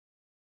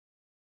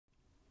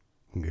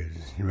Rock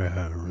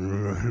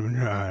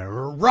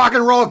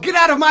and roll, get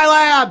out of my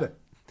lab!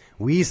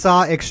 We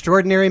saw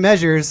Extraordinary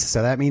Measures,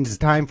 so that means it's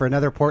time for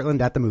another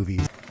Portland at the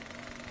Movies.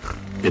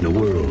 In a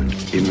world,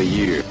 In the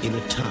year, in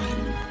a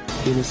time,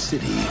 in a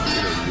city,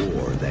 in a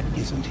war that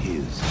isn't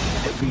his.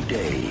 Every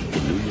day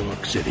in New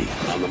York City,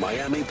 on the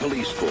Miami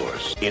Police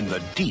Force, in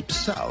the Deep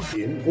South,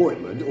 In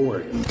Portland,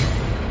 Oregon.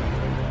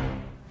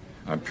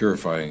 I'm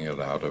purifying it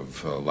out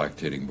of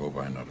lactating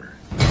bovine udder.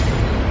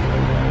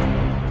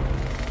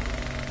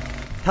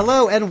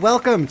 Hello and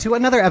welcome to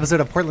another episode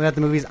of Portland at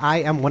the Movies. I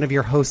am one of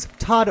your hosts,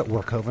 Todd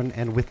Workhoven,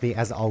 and with me,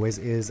 as always,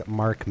 is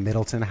Mark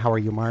Middleton. How are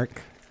you,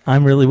 Mark?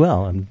 I'm really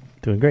well. I'm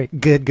doing great.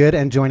 Good, good.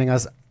 And joining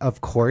us, of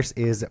course,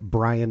 is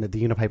Brian, the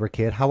Unipiper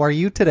Kid. How are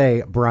you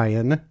today,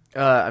 Brian?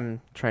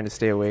 I'm trying to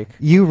stay awake.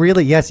 You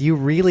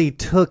really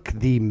took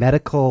the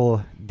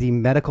medical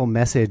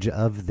message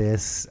of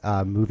this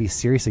movie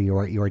seriously.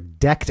 You're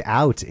decked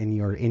out in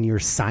your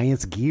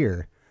science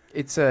gear.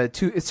 It's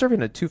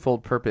serving a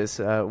twofold purpose.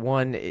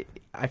 One,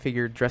 I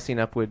figured dressing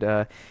up would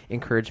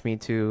encourage me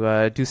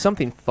to do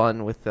something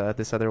fun with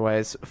this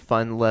otherwise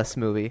fun-less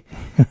movie,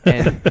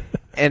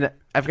 and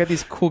I've got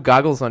these cool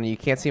goggles on. You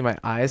can't see my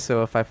eyes,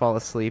 so if I fall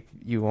asleep,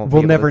 you won't.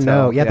 We'll be able never to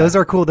know. tell. Yeah, those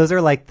are cool. Those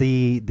are like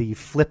the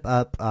flip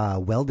up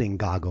welding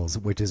goggles,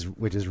 which is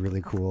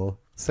really cool.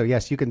 So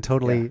yes, you can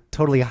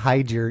totally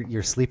hide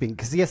your sleeping.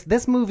 Because yes,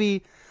 this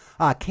movie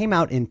came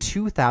out in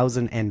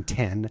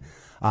 2010.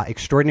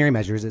 Extraordinary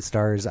Measures. It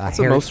stars. It's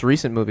the most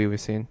recent movie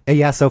we've seen.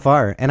 Yeah, so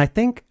far. And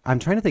I'm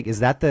trying to think. Is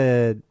that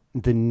the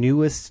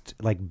newest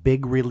like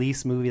big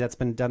release movie that's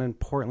been done in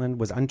Portland?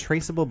 Was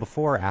Untraceable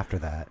before or after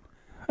that?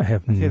 I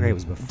feel like it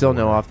was before. Don't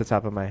know off the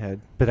top of my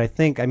head. But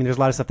there's a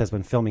lot of stuff that's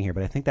been filming here,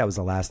 but I think that was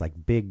the last like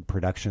big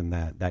production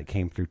that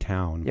came through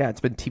town. Yeah, it's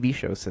been TV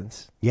shows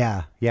since.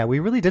 Yeah, we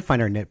really did find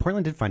our niche.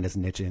 Portland did find its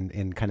niche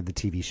in kind of the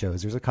TV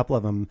shows. There's a couple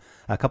of them,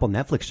 a couple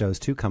Netflix shows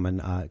too coming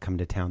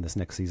to town this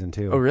next season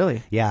too. Oh,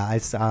 really? Yeah,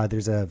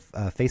 there's a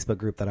Facebook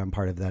group that I'm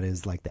part of that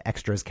is like the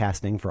extras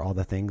casting for all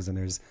the things, and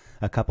there's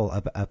a couple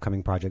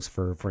upcoming projects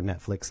for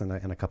Netflix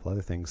and a couple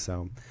other things.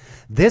 So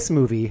this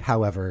movie,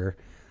 however.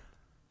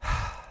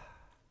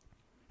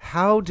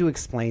 How to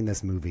explain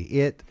this movie?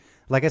 It,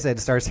 like I said,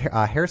 stars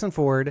Harrison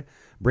Ford,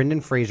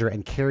 Brendan Fraser,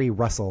 and Kerry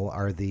Russell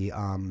are the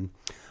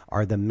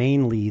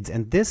main leads.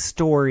 And this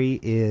story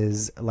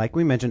is, like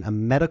we mentioned, a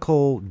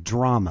medical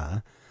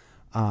drama.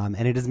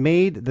 And it is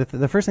made.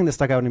 The first thing that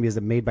stuck out to me is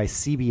it made by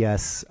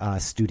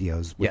CBS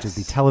Studios, which is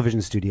the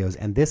television studios.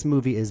 And this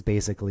movie is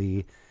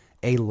basically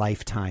a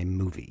Lifetime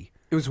movie.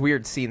 It was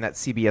weird seeing that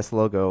CBS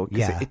logo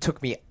because Yeah. it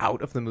took me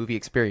out of the movie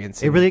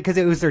experience. Because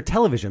it was their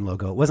television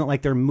logo. It wasn't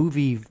like their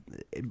movie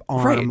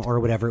arm Right.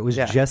 or whatever. It was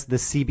just the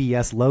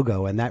CBS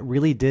logo, and that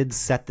really did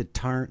set the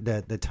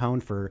tone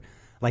for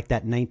like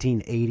that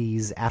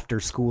 1980s after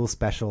school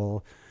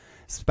special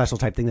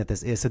type thing that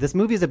this is. So this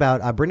movie is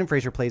about Brendan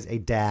Fraser plays a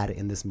dad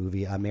in this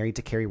movie, married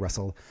to Kerry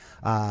Russell.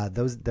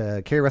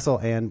 Kerry Russell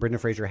and Brendan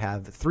Fraser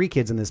have 3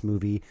 kids in this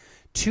movie.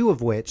 2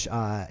 of which,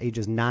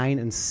 ages 9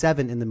 and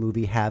 7 in the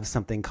movie, have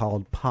something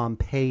called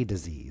Pompe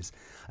disease.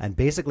 And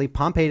basically,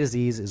 Pompe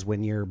disease is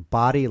when your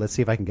body, let's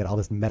see if I can get all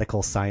this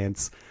medical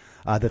science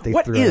that they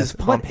What threw is at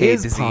us. Pompe What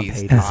is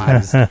disease? Pompe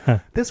disease?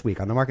 This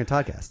week on the Mark and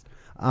Toddcast.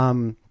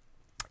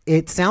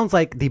 It sounds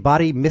like the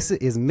body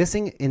is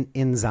missing an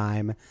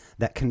enzyme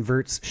that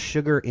converts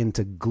sugar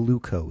into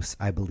glucose,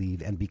 I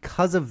believe. And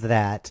because of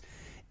that,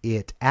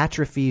 it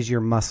atrophies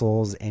your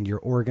muscles and your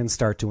organs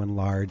start to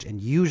enlarge.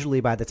 And usually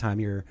by the time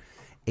you're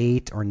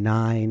 8 or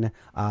 9,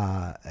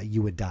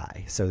 you would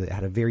die. So it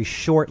had a very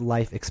short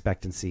life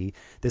expectancy.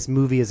 This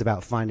movie is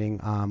about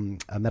finding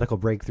a medical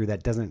breakthrough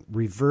that doesn't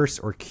reverse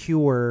or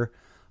cure.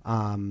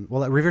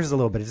 Well, it reverses a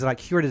little bit. It's not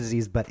cure the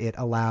disease, but it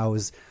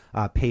allows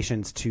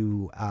patients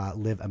to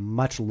live a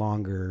much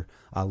longer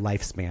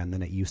lifespan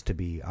than it used to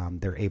be.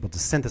 They're able to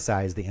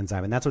synthesize the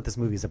enzyme, and that's what this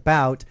movie is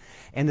about.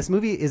 And this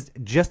movie is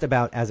just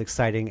about as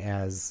exciting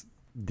as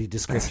the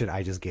description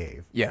I just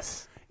gave.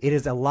 Yes. It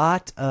is a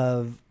lot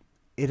of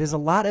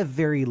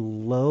very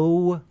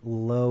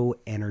low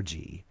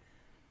energy.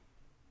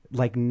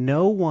 Like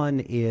no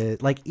one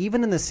is like,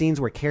 even in the scenes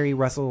where Kerry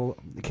Russell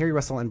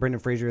and Brendan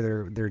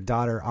Fraser, their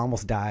daughter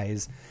almost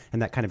dies,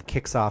 and that kind of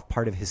kicks off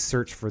part of his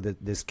search for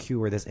this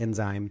cure, this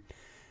enzyme.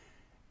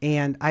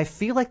 And I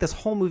feel like this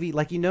whole movie,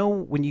 like,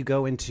 when you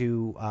go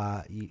into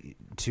I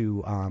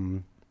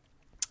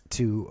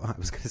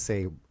was going to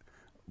say,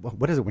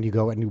 what is it when you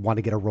go and you want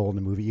to get a role in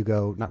a movie? You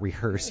go, not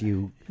rehearse,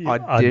 you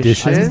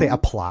Audition. I was going to say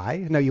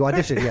apply. No, you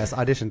audition. Yes,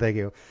 audition. Thank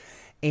you.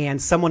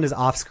 And someone is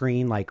off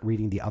screen, like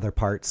reading the other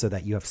parts so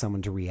that you have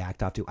someone to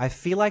react off to. I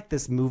feel like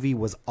this movie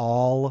was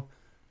all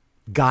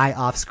guy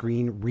off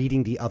screen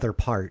reading the other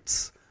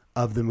parts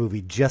of the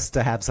movie just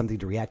to have something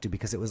to react to,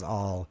 because it was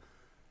all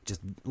just,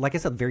 like I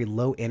said, very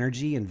low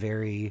energy and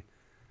very...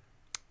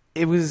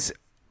 It was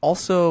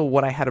also,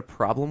 what I had a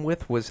problem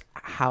with was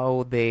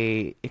how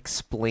they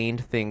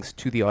explained things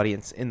to the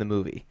audience in the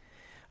movie.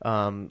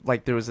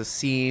 Like there was a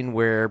scene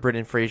where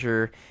Brendan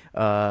Fraser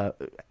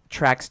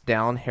tracks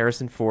down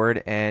Harrison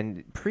Ford,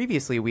 and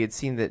previously we had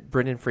seen that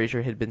Brendan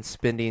Fraser had been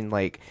spending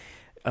like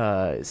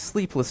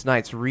sleepless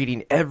nights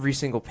reading every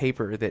single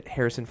paper that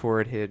Harrison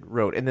Ford had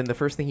wrote. And then the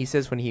first thing he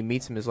says when he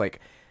meets him is like,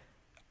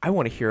 I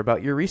want to hear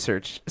about your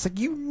research. It's like,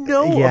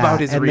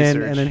 about his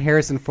research. And then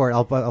Harrison Ford,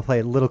 I'll play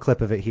a little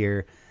clip of it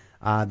here.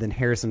 Then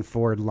Harrison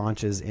Ford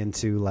launches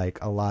into like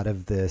a lot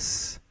of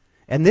this.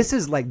 And this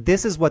is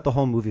what the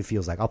whole movie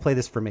feels like. I'll play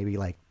this for maybe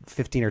like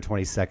 15 or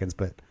 20 seconds,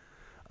 but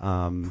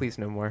please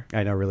no more.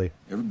 I know, really.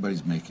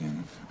 Everybody's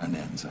making an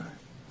enzyme,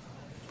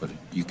 but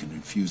you can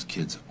infuse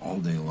kids all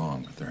day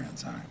long with their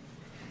enzyme,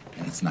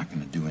 and it's not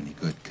going to do any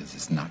good because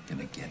it's not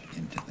going to get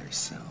into their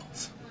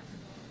cells.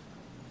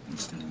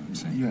 Understand what I'm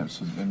saying? Yeah,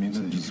 so that means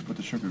that you just put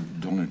the sugar.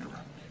 Don't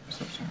interrupt.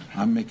 Stop, sorry.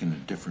 I'm making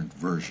a different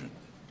version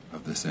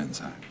of this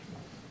enzyme.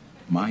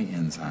 My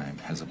enzyme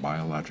has a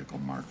biological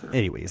marker.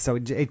 Anyway, so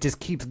it just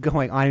keeps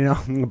going. I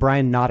know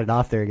Brian nodded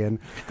off there again.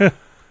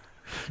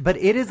 But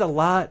it is a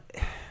lot.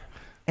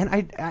 And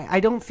I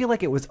don't feel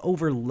like it was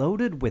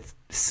overloaded with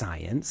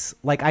science.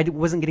 Like I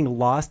wasn't getting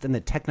lost in the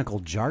technical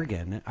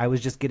jargon. I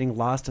was just getting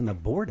lost in the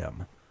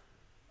boredom.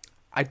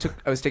 I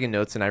was taking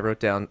notes and I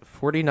wrote down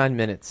 49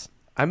 minutes.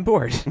 I'm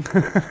bored.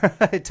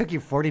 It took you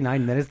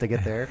 49 minutes to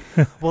get there.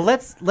 Well,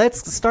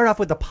 let's start off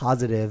with the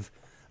positive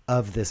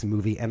of this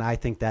movie, and I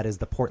think that is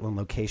the Portland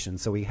location.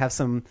 So we have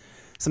some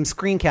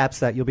screen caps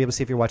that you'll be able to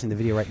see if you're watching the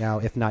video right now.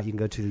 If not, you can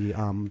go to the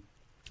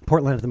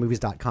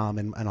portlandofthemovies.com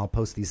and I'll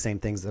post these same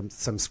things,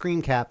 some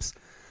screen caps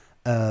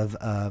of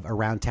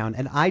around town.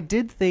 And I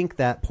did think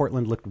that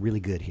Portland looked really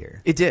good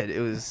here. It did.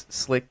 It was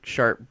slick,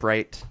 sharp,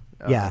 bright.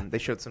 Yeah. They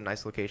showed some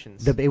nice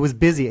locations. It was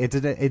busy.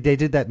 They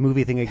did that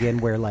movie thing again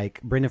where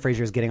like Brendan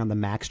Fraser is getting on the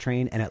MAX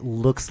train and it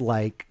looks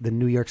like the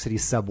New York City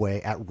subway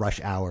at rush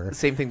hour.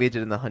 Same thing they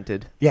did in The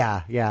Hunted.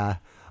 Yeah.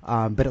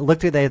 But it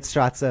looked good. They had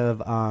shots of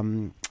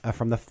from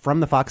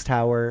the Fox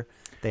Tower.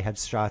 They had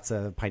shots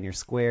of Pioneer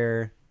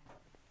Square.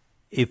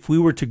 If we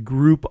were to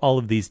group all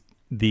of these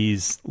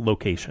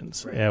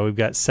locations, we've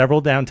got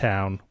several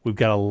downtown. We've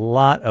got a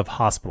lot of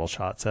hospital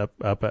shots up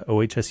at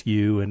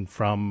OHSU and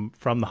from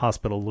the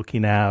hospital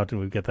looking out, and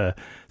we've got the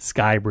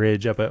Sky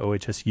Bridge up at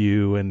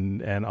OHSU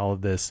and all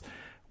of this,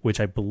 which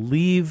I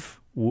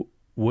believe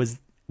was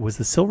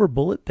the Silver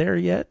Bullet there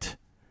yet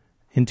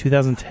in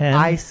 2010.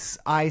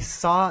 I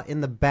saw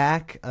in the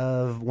back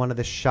of one of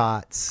the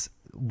shots.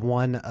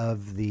 One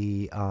of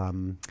the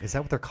is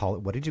that what they're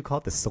called? What did you call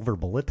it? The Silver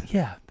Bullet?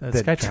 Yeah, the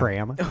Sky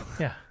tram.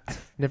 Yeah,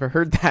 Never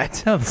heard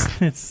that. No,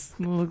 it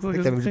looks like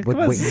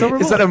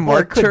Is that a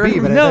mark term?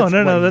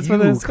 No, that's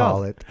what it's call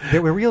called. it.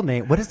 The real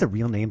name. What is the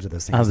real names of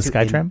those things? Oh, the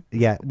Sky Tram?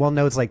 Yeah. Well,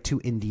 no, it's like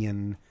two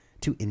Indian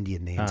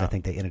names. I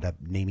think they ended up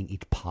naming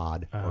each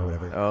pod or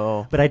whatever.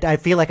 Oh, but I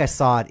feel like I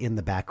saw it in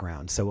the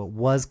background, so it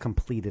was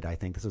completed. I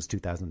think this was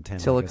 2010.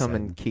 Tillicum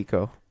and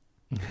Kiko.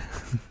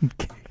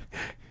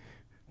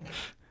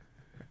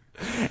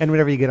 And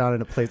whenever you get on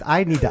in a place,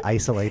 I need to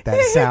isolate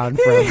that sound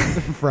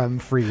from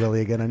Free Willy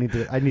again.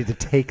 I need to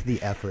take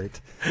the effort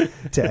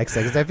to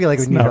exit because I feel like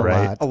we need a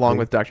lot. Along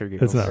with Dr.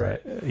 Giggles. That's not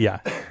right. Yeah.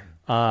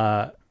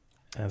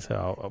 And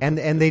so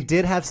and they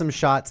did have some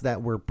shots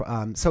that were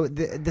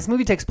this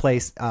movie takes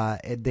place.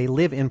 They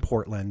live in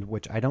Portland,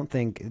 which I don't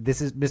think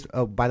this is.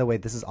 Oh, by the way,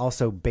 this is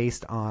also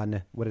based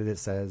on what it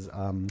says.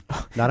 Not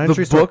on a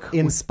true story,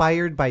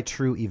 inspired by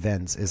true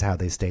events is how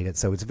they state it.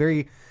 So it's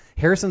very.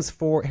 Harrison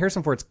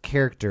Ford's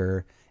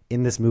character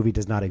in this movie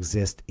does not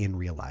exist in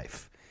real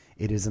life.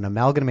 It is an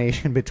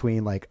amalgamation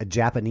between like a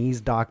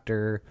Japanese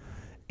doctor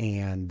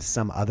and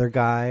some other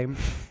guy.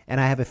 And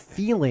I have a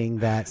feeling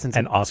that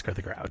Oscar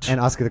the Grouch.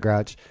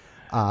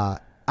 I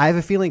have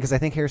a feeling because I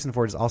think Harrison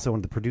Ford is also one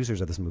of the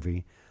producers of this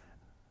movie.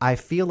 I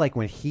feel like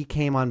when he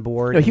came on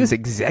board... No, he was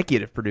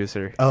executive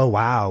producer. Oh,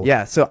 wow.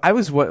 Yeah, so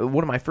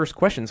one of my first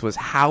questions was,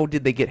 how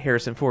did they get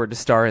Harrison Ford to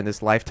star in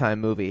this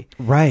Lifetime movie?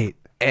 Right.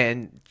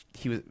 And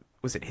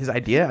was it his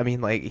idea? I mean,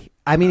 like...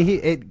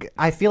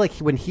 I feel like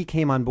when he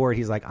came on board,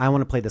 he's like, I want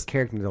to play this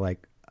character. And they're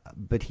like,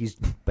 but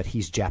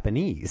he's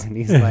Japanese. And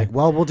he's like,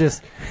 well, we'll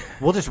just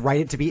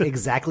write it to be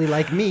exactly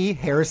like me,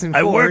 Harrison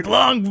Ford. I worked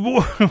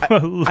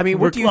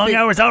long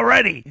hours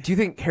already. Do you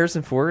think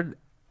Harrison Ford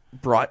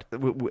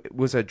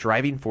was a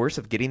driving force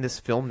of getting this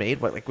film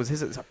made? What, like, was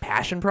his a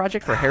passion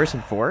project for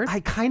Harrison Ford? I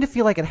kind of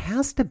feel like it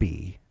has to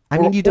be.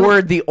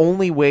 Or the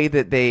only way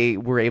that they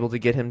were able to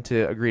get him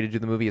to agree to do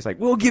the movie is like,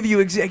 we'll give you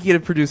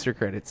executive producer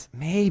credits.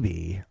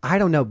 Maybe. I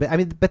don't know.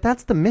 But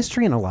that's the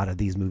mystery in a lot of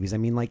these movies. I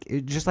mean, like,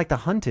 just like The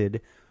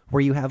Hunted,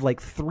 where you have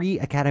like 3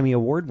 Academy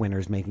Award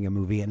winners making a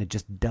movie and it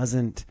just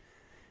doesn't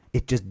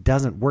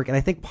work. And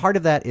I think part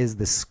of that is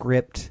the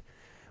script.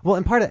 Well,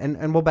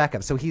 and we'll back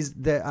up. So he's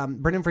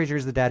Brendan Fraser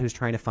is the dad who's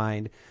trying to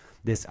find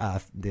this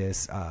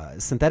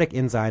synthetic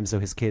enzyme so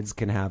his kids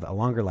can have a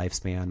longer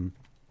lifespan.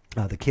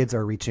 The kids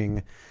are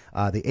reaching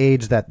the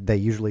age that they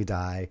usually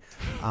die.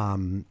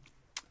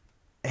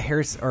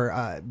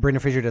 Brendan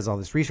Fraser does all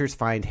this research,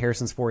 find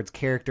Harrison Ford's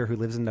character who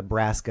lives in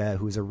Nebraska,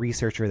 who's a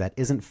researcher that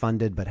isn't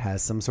funded but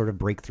has some sort of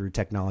breakthrough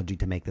technology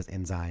to make this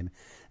enzyme.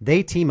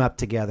 They team up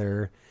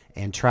together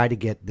and try to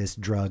get this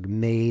drug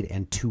made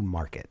and to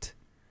market.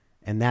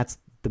 And that's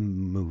the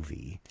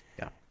movie.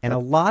 Yeah. And a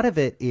lot of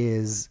it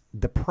is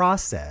the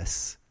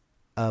process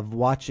of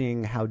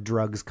watching how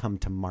drugs come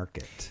to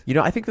market. You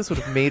know, I think this would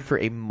have made for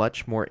a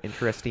much more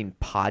interesting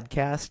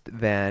podcast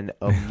than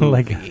a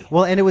movie.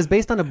 Well, and it was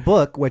based on a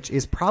book, which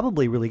is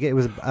probably really good. It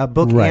was a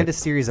book Right. and a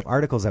series of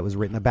articles that was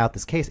written about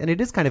this case. And it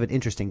is kind of an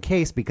interesting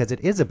case because it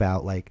is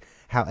about like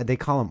how they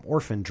call them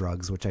orphan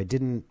drugs, which I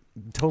didn't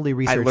totally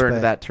research. I learned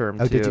but- that term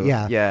Oh, too. did you?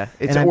 Yeah. Yeah.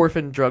 It's And I'm-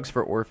 orphan drugs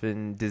for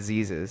orphan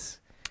diseases.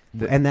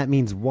 And that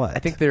means what? I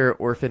think they're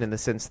orphan in the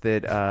sense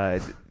that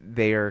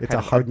they are it's kind a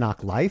of hard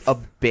knock life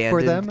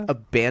for them.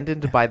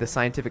 abandoned by the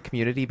scientific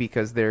community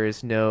because there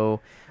is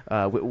no,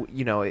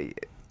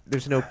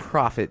 there's no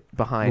profit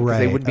behind because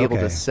they Right, wouldn't be able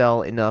okay. to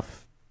sell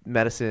enough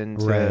medicine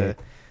Right.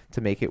 to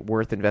make it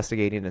worth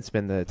investigating and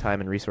spend the time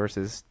and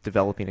resources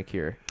developing a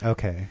cure.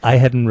 Okay. I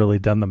hadn't really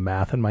done the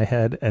math in my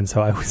head, and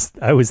so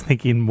I was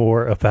thinking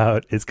more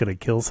about it's going to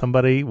kill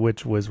somebody,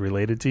 which was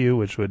related to you,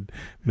 which would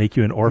make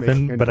you an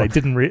orphan. you an But I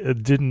didn't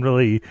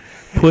really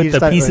put You the just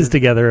thought it pieces was-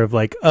 together of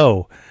like,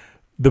 oh,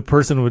 the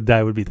person who would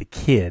die would be the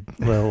kid,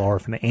 little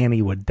orphan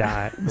Annie would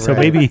die. So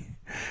Right. maybe,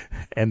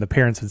 and the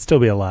parents would still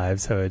be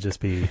alive. So it'd just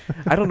be.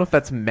 I don't know if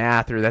that's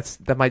math or that's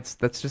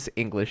just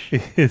English.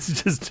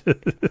 It's just.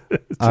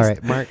 All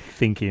right, Mark.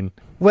 Thinking.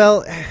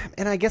 Well,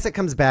 and I guess it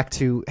comes back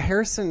to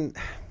Harrison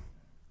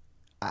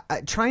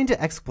trying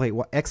to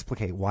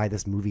explicate why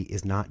this movie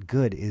is not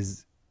good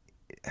is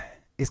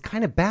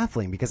kind of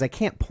baffling because I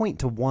can't point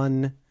to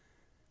one.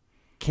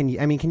 Can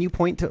you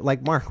point to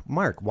like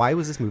Mark? Why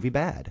was this movie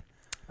bad?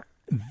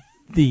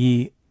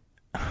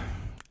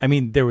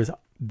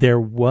 There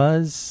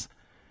was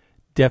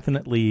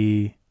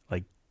definitely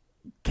like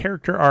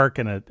character arc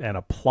and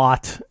a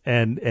plot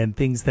and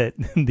things that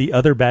the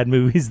other bad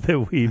movies that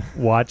we've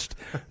watched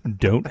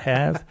don't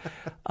have.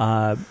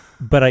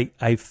 But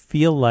I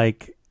feel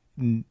like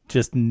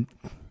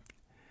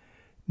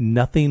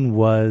nothing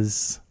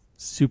was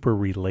super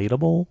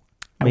relatable.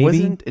 Maybe. I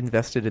wasn't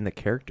invested in the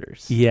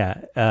characters.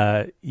 Yeah.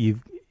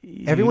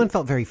 Everyone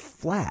felt very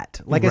flat.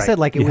 Like I Right. said,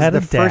 like it You was had the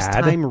a first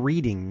dad. time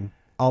reading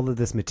all of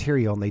this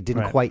material, and they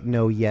didn't Right. quite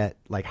know yet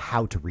like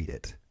how to read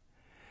it.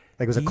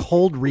 Like it was a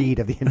cold read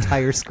of the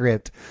entire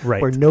script,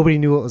 Right. where nobody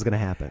knew what was going to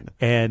happen.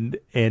 and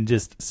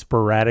just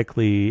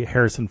sporadically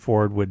Harrison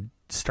Ford would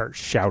start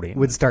shouting.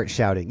 Would start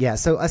shouting. Yeah.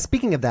 So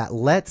speaking of that,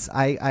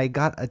 I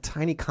got a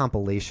tiny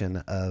compilation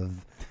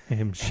of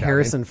him shouting.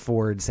 Harrison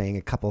Ford saying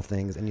a couple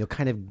things, and you'll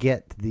kind of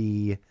get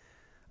the.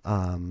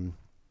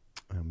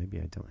 Maybe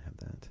I don't have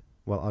that.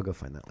 Well, I'll go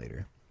find that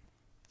later.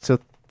 So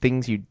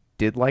things you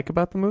did like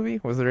about the movie?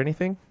 Was there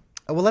anything?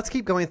 Well, let's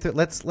keep going through.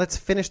 Let's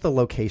finish the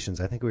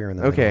locations. I think we were in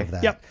the Okay. middle of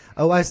that. Yep.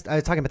 Oh, I was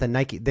talking about the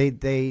Nike.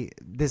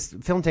 This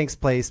film takes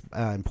place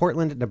in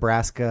Portland,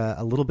 Nebraska,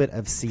 a little bit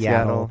of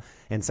Seattle,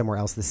 and somewhere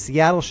else. The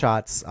Seattle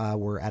shots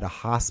were at a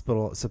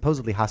hospital,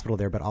 supposedly hospital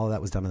there, but all of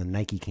that was done on the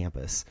Nike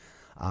campus.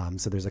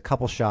 So there's a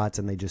couple shots,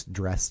 and they just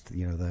dressed,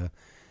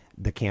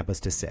 the campus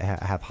to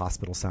have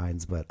hospital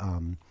signs. But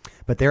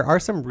there are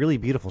some really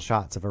beautiful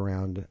shots of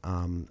around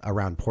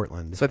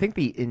Portland. So I think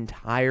the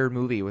entire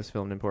movie was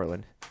filmed in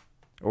Portland,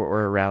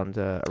 or around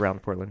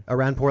Portland.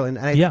 Around Portland.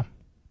 And Yeah.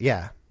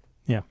 Yeah.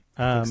 Yeah.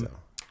 I think so.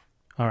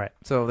 All right.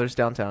 So there's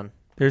downtown.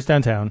 There's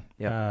downtown.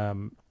 Yeah.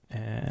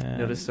 And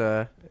Notice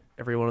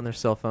everyone on their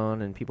cell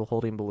phone and people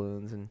holding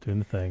balloons and doing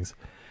the things.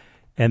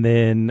 And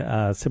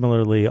then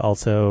similarly,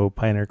 also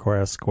Pioneer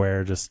Courthouse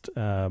Square. Just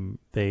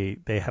they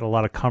had a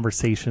lot of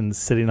conversations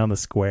sitting on the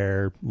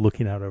square,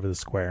 looking out over the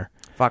square.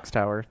 Fox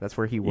Tower. That's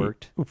where he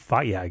worked.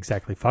 Yeah,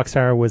 exactly. Fox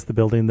Tower was the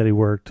building that he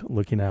worked,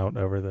 looking out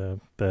over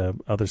the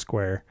other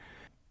square.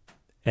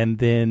 And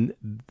then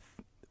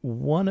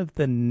one of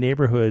the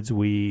neighborhoods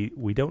we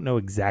don't know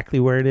exactly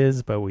where it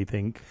is, but we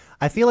think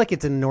I feel like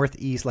it's in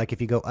Northeast, like if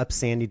you go up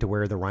Sandy to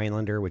where the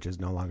Rhinelander, which is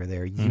no longer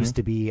there, used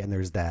to be, and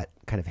there's that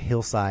kind of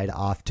hillside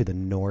off to the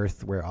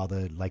north where all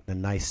the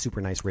nice, super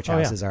nice rich Oh,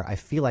 yeah. houses are. I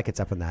feel like it's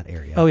up in that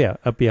area. oh yeah,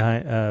 up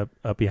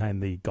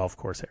behind the golf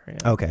course area.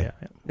 Okay. Yeah,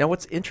 yeah. Now,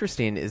 what's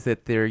interesting is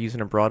that they're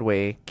using a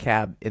Broadway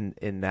cab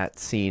in that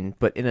scene,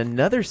 but in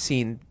another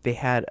scene, they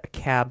had a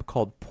cab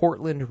called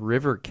Portland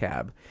River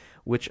Cab,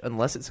 which,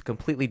 unless it's a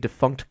completely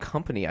defunct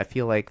company, I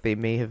feel like they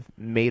may have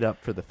made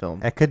up for the film.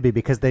 That could be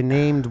because they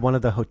named one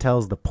of the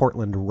hotels the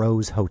Portland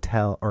Rose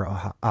Hotel or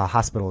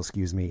hospital,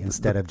 excuse me,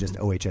 instead of just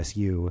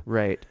OHSU,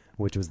 Right.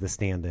 which was the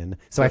stand-in.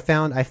 So I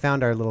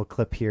found our little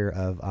clip here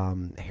of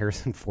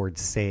Harrison Ford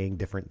saying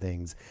different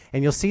things,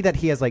 and you'll see that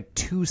he has like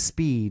two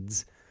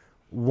speeds,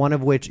 one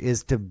of which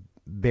is to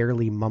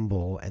barely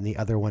mumble, and the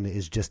other one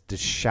is just to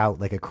shout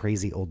like a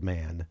crazy old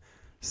man.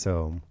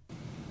 So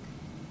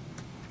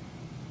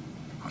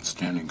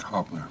Outstanding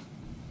cobbler.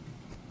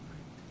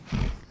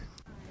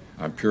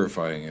 I'm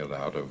purifying it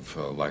out of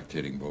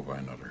lactating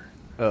bovine udder.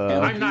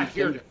 I'm not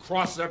here to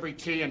cross every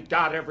T and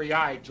dot every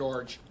I,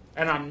 George.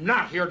 And I'm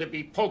not here to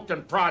be poked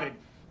and prodded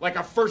like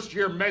a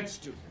first-year med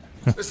student.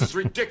 This is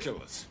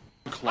ridiculous.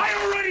 I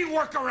already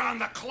work around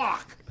the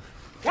clock.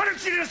 Why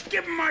don't you just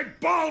give him my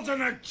balls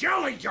in a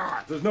jelly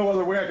jar? There's no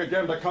other way I could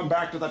get him to come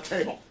back to the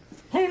table.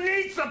 Who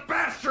needs the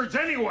bastards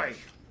anyway?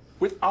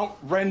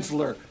 Without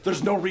Rensler,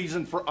 there's no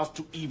reason for us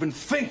to even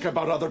think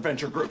about other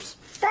venture groups.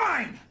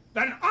 Fine!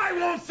 Then I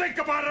won't think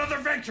about other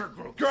venture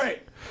groups.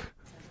 Great.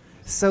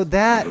 So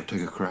that. Go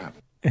take a crap.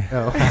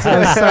 Oh,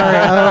 so sorry.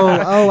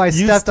 I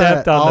You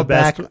stepped on the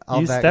back. best.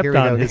 I'll You back. stepped Here we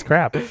on go. his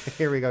crap.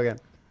 Here we go again.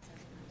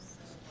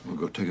 We'll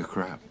go take a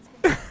crap.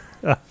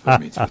 That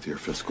meets with your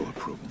fiscal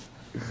approval.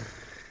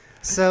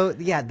 So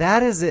yeah,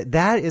 that is it.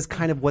 That is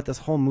kind of what this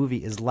whole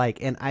movie is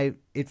like, and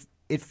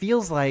it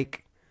feels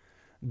like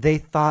they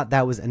thought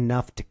that was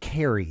enough to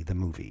carry the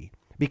movie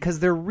because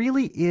there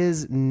really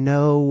is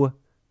no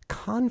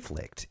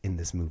conflict in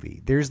this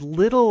movie. There's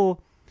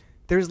little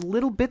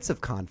bits of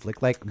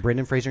conflict, like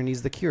Brendan Fraser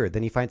needs the cure.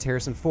 Then he finds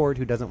Harrison Ford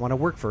who doesn't want to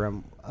work for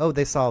him. Oh,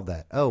 they solved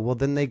that. Oh, well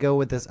then they go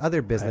with this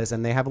other business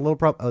and they have a little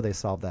problem. Oh, they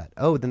solved that.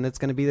 Oh, then it's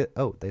going to be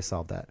oh, they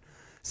solved that.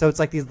 So it's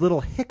like these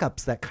little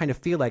hiccups that kind of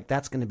feel like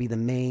that's going to be the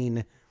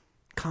main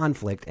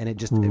conflict, and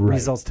it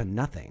results to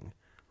nothing.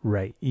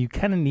 Right. You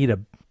kind of need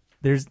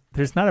there's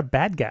not a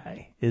bad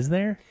guy, is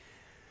there?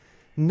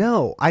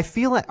 No, I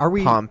feel like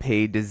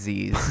Pompeii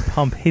disease.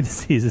 Pompeii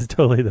disease is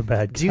totally the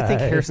bad guy. Do you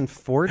think Harrison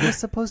Ford is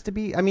supposed to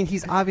be? I mean,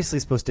 he's obviously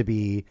supposed to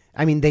be.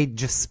 I mean, they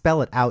just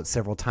spell it out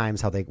several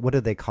times. What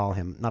do they call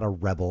him? Not a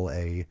rebel,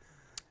 a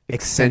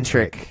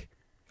eccentric.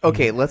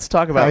 Okay, let's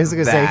talk about I was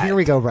going to say, that. here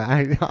we go,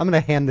 Brian. I'm going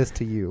to hand this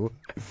to you.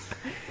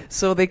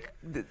 So they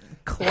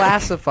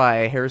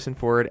classify Harrison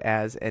Ford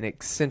as an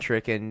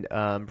eccentric, and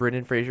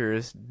Brendan Fraser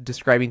is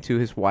describing to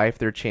his wife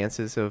their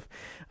chances of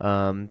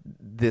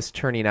this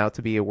turning out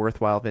to be a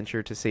worthwhile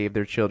venture to save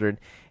their children.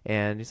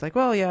 And he's like,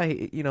 well, yeah,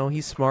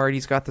 he's smart,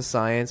 he's got the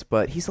science,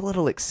 but he's a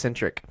little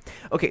eccentric.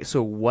 Okay,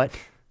 so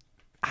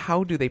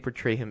how do they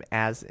portray him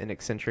as an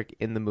eccentric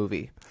in the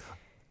movie?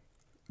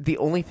 The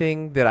only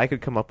thing that I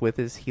could come up with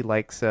is he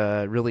likes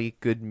really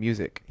good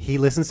music. He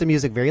listens to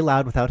music very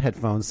loud without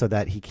headphones so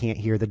that he can't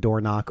hear the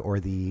door knock or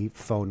the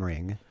phone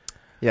ring.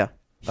 Yeah.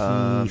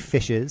 He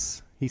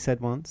fishes, he said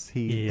once.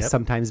 He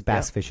sometimes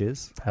bass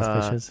fishes.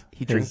 Bass fishes.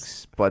 He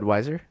drinks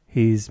Budweiser.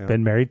 He's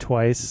been married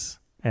twice,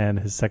 and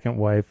his second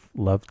wife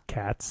loved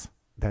cats.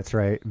 That's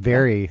right.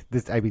 Very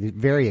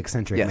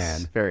eccentric Yes,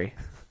 man. very.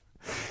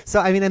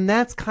 So, I mean, and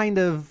that's kind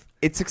of...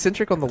 It's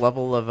eccentric on the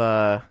level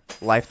of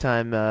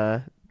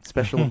Lifetime...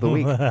 Special of the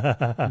week.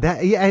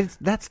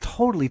 That's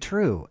totally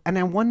true. And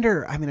I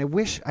wonder, I mean, I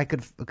wish I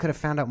could have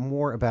found out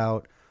more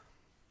about,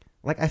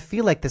 like, I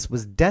feel like this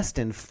was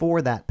destined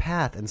for that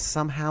path, and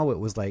somehow it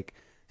was like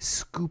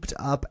scooped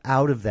up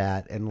out of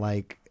that and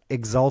like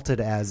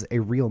exalted as a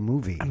real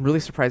movie. I'm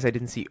really surprised I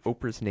didn't see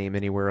Oprah's name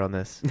anywhere on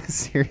this.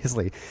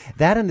 Seriously.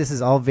 That and this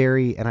is all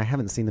very, and I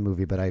haven't seen the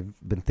movie, but I've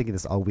been thinking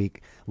this all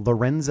week.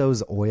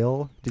 Lorenzo's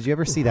Oil. Did you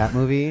ever see that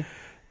movie?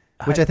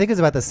 Which I think is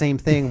about the same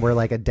thing, where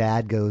like a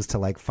dad goes to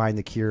like find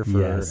the cure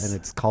for, and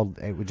it's called.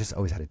 It just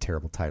always had a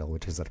terrible title,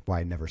 which is like why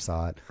I never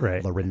saw it.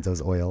 Right,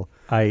 Lorenzo's Oil.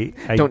 I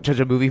don't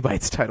judge a movie by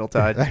its title,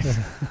 Todd.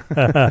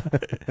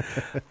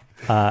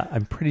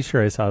 I'm pretty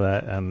sure I saw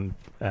that, and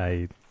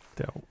I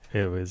don't.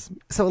 It was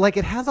so like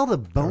it has all the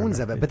bones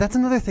of it, but that's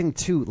another thing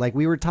too. Like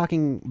we were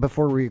talking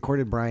before we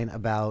recorded, Brian,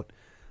 about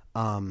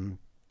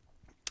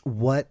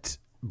what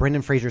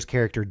Brendan Fraser's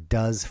character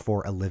does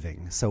for a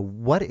living. So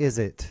what is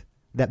it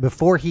that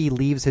before he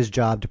leaves his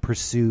job to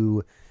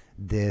pursue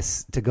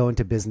this, to go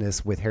into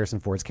business with Harrison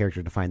Ford's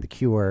character to find the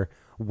cure,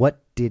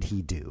 what did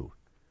he do?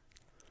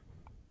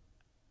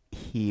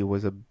 He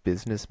was a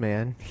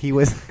businessman. He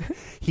was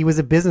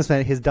a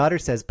businessman. His daughter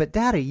says, "But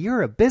Daddy,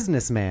 you're a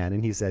businessman."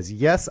 And he says,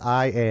 "Yes,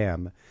 I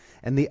am."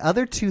 And the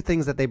other two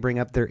things that they bring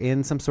up, they're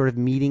in some sort of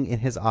meeting in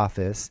his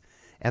office,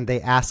 and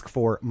they ask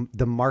for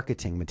the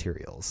marketing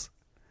materials.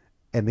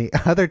 And the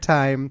other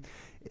time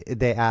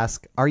they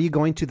ask, "Are you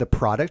going to the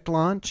product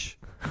launch?"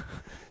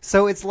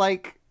 So it's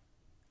like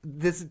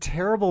this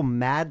terrible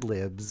Mad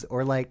Libs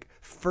or like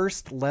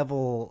first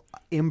level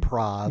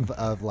improv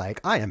of like,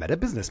 I am at a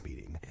business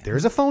meeting.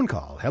 There's a phone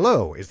call.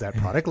 Hello, is that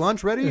product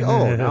launch ready?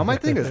 Oh, now my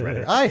thing is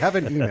ready. I have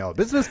an email.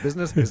 Business.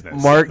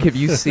 Mark, have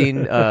you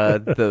seen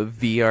the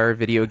VR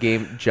video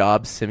game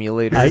Job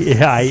Simulator?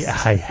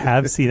 I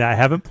have seen it. I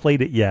haven't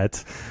played it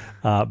yet.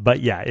 But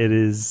yeah, it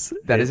is.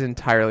 That is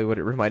entirely what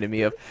it reminded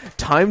me of.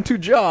 Time to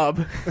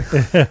job.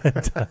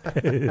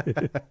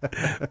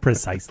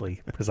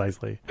 Precisely. You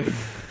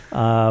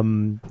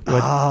want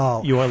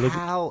to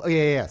look?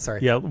 Yeah.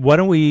 Sorry. Yeah. Why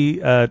don't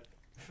we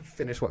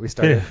finish what we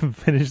started?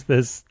 Finish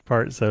this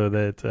part so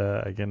that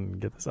I can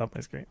get this off my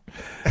screen.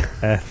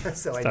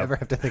 So I never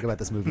have to think about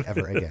this movie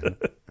ever again.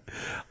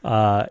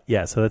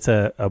 Yeah. So that's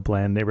a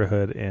bland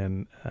neighborhood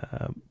in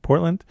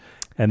Portland,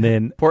 and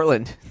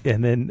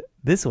then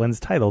this one's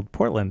titled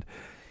Portland,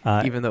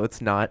 even though it's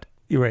not.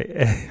 You're right.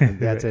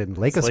 That's in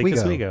Lake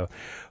Oswego.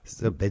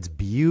 So it's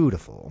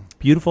beautiful.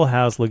 Beautiful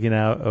house looking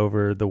out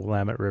over the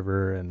Willamette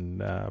River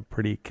and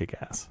pretty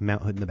kick-ass.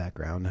 Mount Hood in the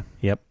background.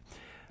 Yep.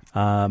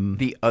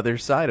 The other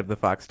side of the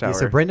Fox Tower. Yeah,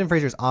 so Brendan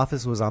Fraser's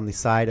office was on the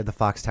side of the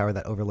Fox Tower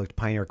that overlooked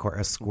Pioneer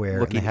Square.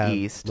 Looking and they have,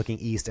 east. Looking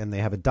east, and they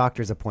have a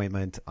doctor's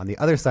appointment on the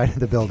other side of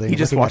the building. He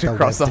just looking walked at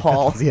across the west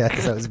hall. end. Yeah,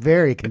 so it's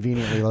very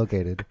conveniently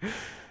located.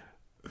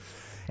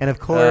 And of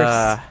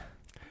course...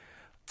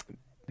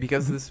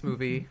 because of this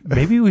movie.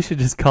 Maybe we should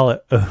just call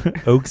it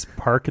Oaks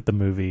Park at the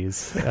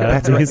movies.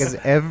 That's right, because 'cause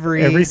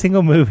every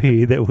single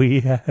movie that we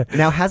have.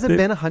 Now, has it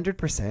been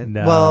 100%?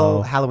 No.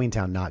 Well, Halloween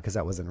Town not, because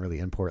that wasn't really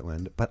in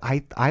Portland. But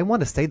I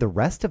want to say the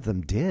rest of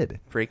them did.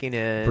 Breaking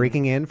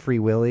In. Free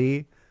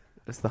Willy.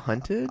 Was The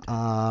Hunted?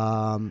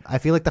 I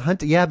feel like The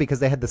Hunted, yeah, because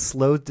they had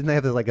didn't they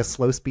have like a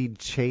slow speed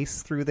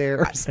chase through there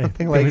or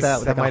something like that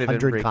with That like might have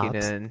been 100 Breaking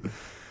cops? In.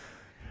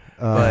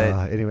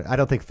 But Anyway, I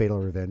don't think Fatal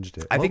Revenge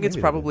did. I think it's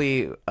maybe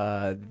they did.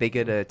 probably they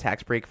get a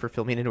tax break for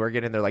filming in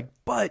Oregon, and they're like,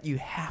 "But you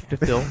have to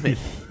film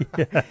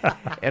it."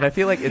 And I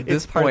feel like at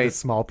this It's part of the point,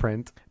 small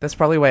print. that's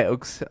probably why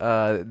Oaks,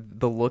 the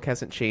look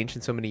hasn't changed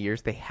in so many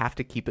years. They have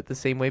to keep it the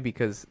same way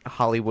because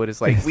Hollywood is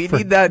like, we For-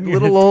 need that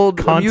little old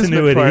amusement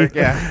continuity. park.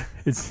 Yeah,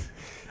 It's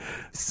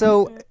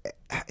So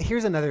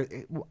here's another.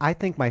 I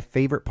think my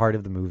favorite part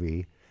of the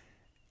movie,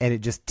 and it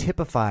just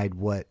typified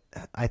what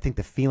I think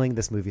the feeling of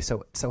this movie.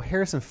 So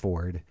Harrison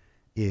Ford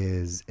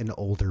is an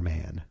older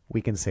man.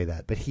 We can say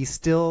that, but he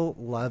still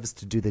loves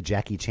to do the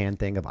Jackie Chan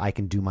thing of I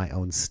can do my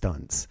own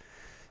stunts.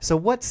 So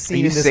what scene? Are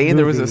you in this saying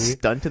there was a movie-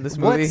 stunt in this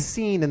What movie?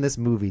 scene in this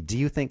movie do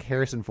you think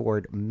Harrison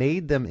Ford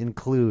made them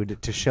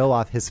include to show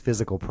off his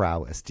physical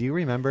prowess? Do you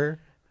remember?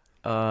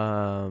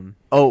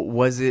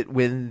 Was it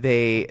when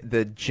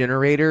the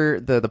generator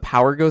the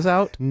power goes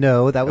out?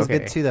 No, that was Okay.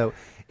 good too, though.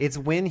 It's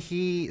when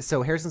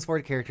Harrison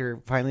Ford character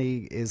finally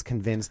is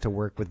convinced to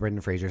work with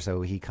Brendan Fraser,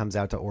 so he comes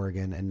out to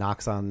Oregon and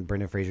knocks on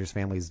Brendan Fraser's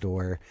family's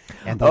door.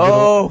 And the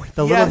little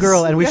yes,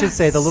 girl, and we should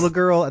say the yes. little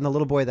girl and the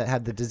little boy that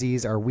had the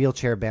disease are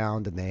wheelchair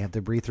bound, and they have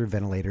to breathe through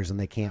ventilators, and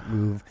they can't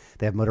move.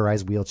 They have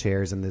motorized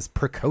wheelchairs, and this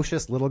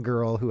precocious little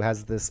girl who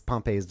has this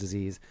Pompei's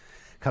disease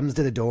comes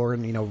to the door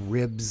and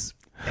ribs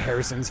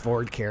Harrison's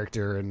Ford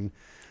character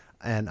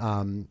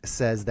and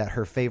says that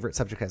her favorite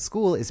subject at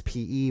school is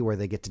PE, where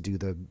they get to do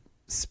the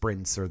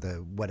sprints or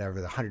the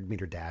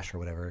 100-meter dash or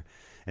whatever.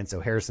 And so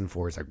Harrison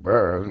Ford's like,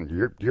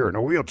 you're in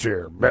a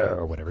wheelchair,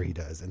 or whatever he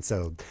does. And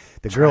so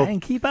the girl try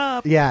and keep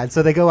up. Yeah, and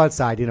so they go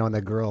outside, and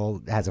the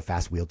girl has a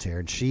fast wheelchair,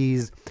 and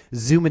she's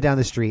zooming down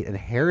the street, and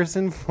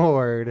Harrison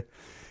Ford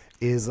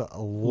is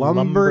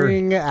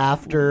lumbering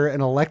after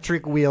an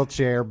electric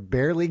wheelchair,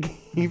 barely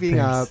keeping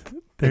up.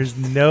 There's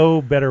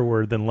no better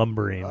word than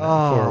lumbering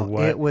for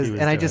what it was, he was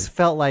and I doing. just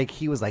felt like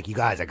he was like, "You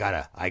guys, I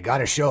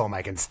gotta show him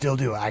I can still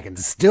do it. I can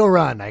still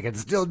run. I can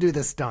still do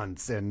the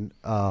stunts." And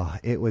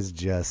it was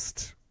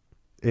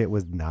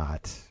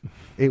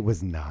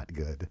not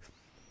good.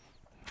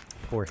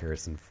 Poor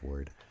Harrison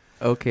Ford.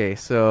 Okay,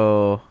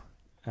 so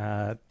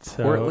So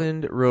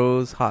Portland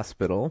Rose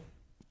Hospital.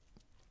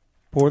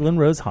 Portland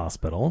Rose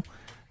Hospital.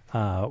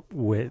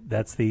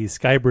 That's the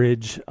Sky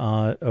Bridge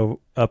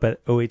up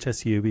at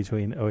OHSU,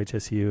 between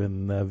OHSU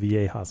and the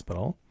VA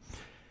hospital.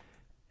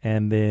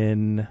 And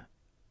then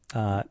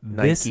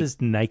this Nike.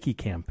 is Nike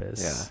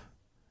campus.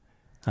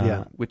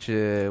 Yeah, Which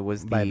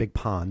was by a big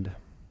pond.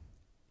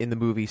 in the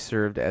movie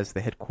served as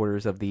the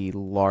headquarters of the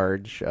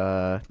large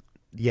Yeah,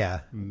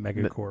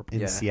 Megacorp.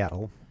 in Yeah.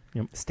 Seattle.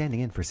 Yep.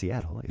 Standing in for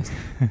Seattle.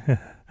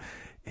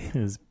 It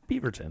was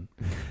Beaverton.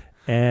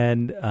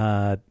 And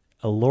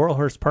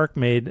Laurelhurst Park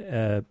made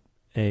a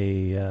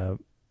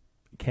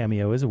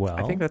cameo as well.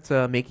 I think that's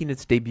making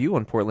its debut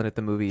on Portland at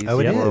the movies. Oh,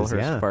 it is, Laurelhurst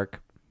yeah.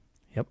 Park.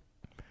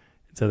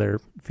 So they're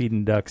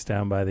feeding ducks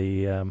down by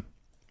the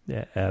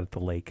at the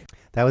lake.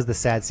 That was the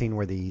sad scene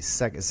where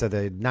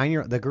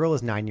the girl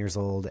is 9 years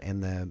old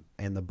and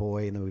the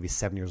boy in the movie is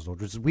 7 years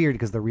old, which is weird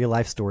because the real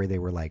life story they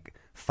were like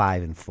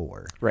 5 and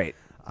 4. Right.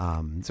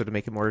 So to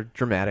make it more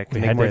dramatic. We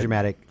Make had more to-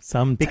 dramatic.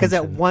 Some Because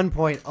at tension. one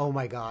point, oh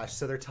my gosh,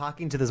 so they're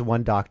talking to this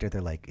one doctor.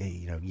 They're like,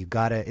 hey, you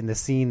gotta, in the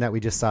scene that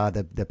we just saw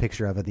the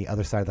picture of at the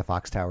other side of the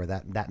Fox Tower,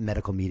 that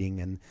medical meeting,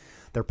 and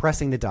they're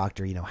pressing the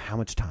doctor, how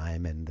much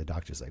time, and the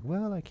doctor's like,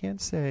 well, I can't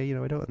say,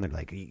 I don't, and they're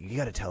like, you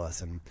gotta tell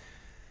us,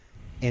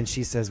 and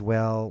she says,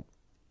 well,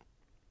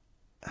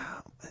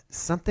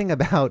 something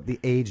about the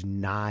age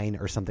 9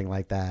 or something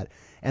like that,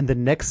 and the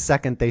next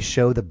second they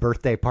show the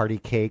birthday party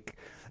cake,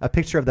 a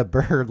picture of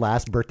her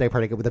last birthday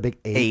party cake with a big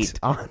 8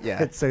 on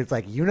Yeah. it. So it's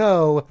like, she's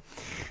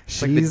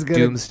Like the gonna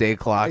doomsday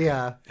clock.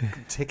 yeah,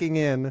 ticking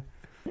in.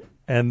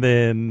 And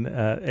then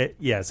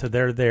so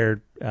they're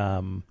there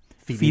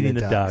feeding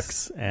the the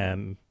ducks. ducks,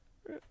 and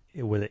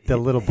The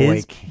little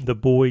boy the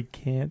boy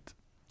can't.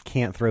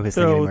 Can't throw his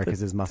thing Throw anymore the because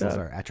his muscles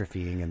duck. are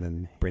atrophying. And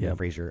then Brendan Yep.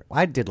 Fraser,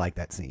 I did like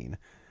that scene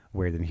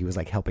where then he was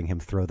like helping him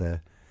throw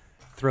the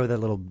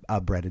little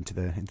bread into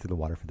the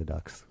water for the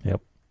ducks.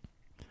 Yep.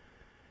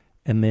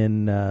 And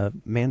then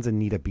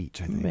Manzanita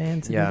Beach, I think.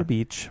 Manzanita Yeah.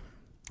 Beach.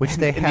 Which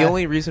they And had. the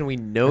only reason we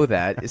know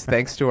that is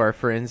thanks to our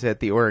friends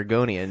at the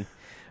Oregonian.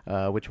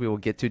 which we will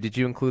get to. Did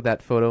you include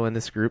that photo in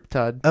this group,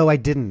 Todd? Oh, I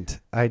didn't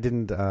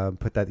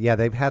put that. Yeah,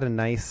 they've had a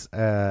nice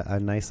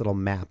little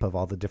map of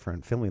all the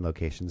different filming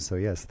locations. So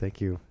yes,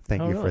 thank you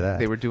really? for that.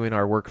 They were doing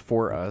our work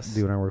for us.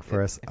 doing our work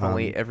for us. If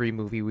only every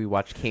movie we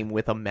watched came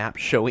with a map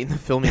showing the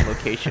filming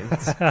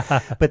locations.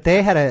 But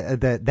they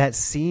had that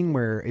scene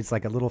where it's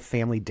like a little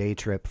family day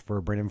trip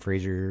for Brendan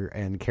Fraser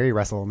and Kerry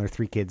Russell and their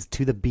 3 kids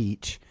to the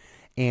beach,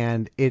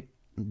 and it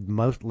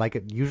most like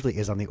it usually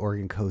is on the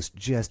Oregon coast,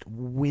 just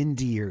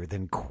windier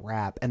than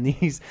crap. And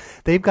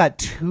they've got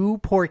 2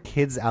 poor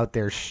kids out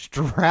there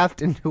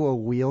strapped into a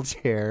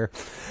wheelchair,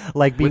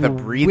 like being With a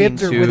breathing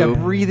whipped with a tube.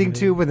 breathing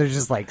tube, and there's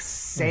just like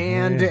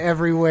sand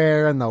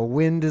everywhere, and the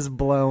wind is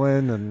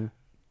blowing. And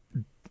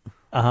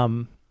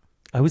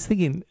I was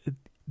thinking,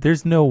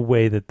 there's no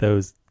way that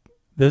those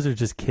are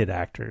just kid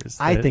actors.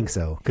 I think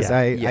so, because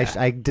Yeah.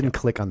 I didn't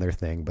click on their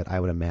thing, but I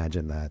would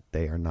imagine that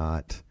they are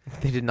not.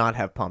 They did not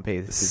have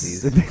Pompeii's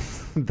disease.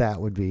 That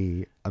would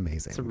be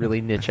amazing. It's a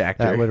really niche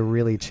actor. That would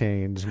really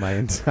change my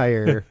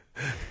entire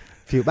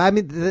view. But I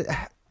mean,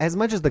 as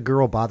much as the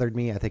girl bothered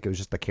me, I think it was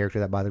just the character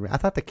that bothered me. I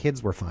thought the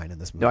kids were fine in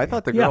this movie. No, I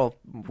thought the girl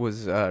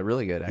was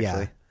really good, actually.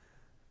 Yeah.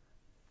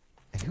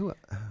 And who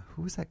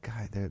was that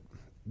guy?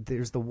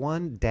 There's the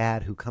one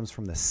dad who comes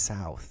from the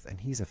South, and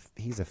he's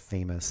a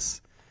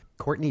famous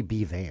Courtney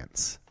B.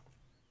 Vance.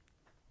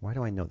 Why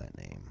do I know that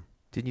name?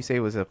 Didn't you say it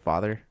was a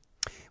father?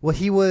 Well,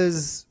 he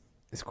was.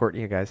 Is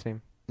Courtney a guy's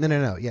name?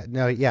 No.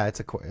 Yeah,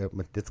 it's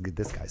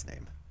this guy's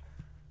name.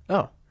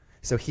 Oh.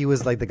 So he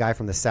was like the guy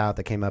from the South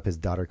that came up. His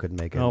daughter couldn't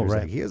make it. Oh, He was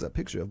right. like, here's a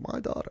picture of my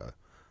daughter.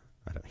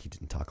 He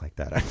didn't talk like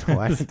that. I don't know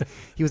why.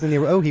 He was in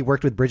the. He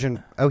worked with Bridget.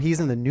 He's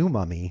in the new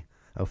Mummy.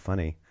 Oh,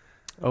 funny.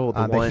 Oh,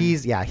 the one. But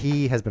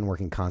he has been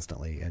working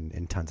constantly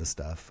in tons of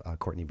stuff.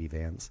 Courtney B.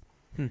 Vance.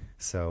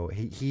 So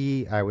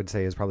he I would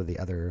say is probably the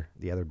other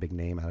big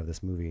name out of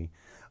this movie.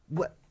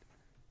 What?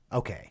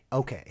 Okay.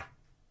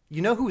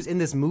 You know who's in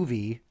this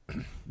movie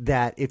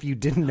that if you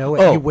didn't know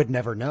it, you would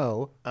never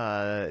know?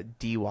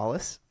 Dee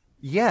Wallace.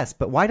 Yes,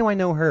 but why do I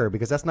know her?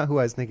 Because that's not who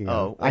I was thinking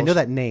of. I know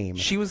that name.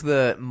 She was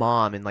the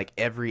mom in like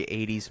every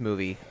 80s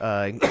movie,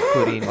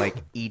 including like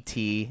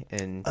E.T.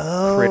 and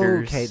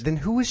Critters. Okay, then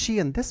who was she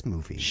in this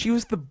movie? She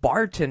was the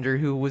bartender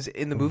who was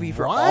in the movie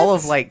for What? all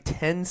of like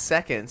 10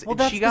 seconds. Well,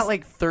 and that's she got the-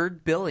 like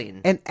third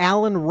billing. And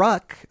Alan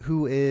Ruck,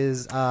 who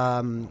is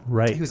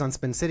Right. he was on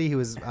Spin City, who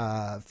was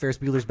Ferris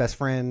Bueller's best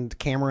friend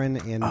Cameron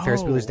in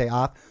Ferris Bueller's Day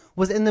Off,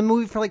 was in the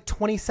movie for like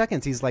 20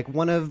 seconds. He's like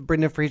one of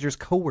Brendan Fraser's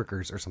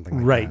coworkers or something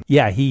like Right. that.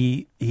 Yeah,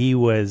 he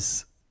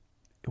was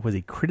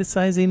he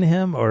criticizing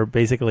him, or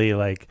basically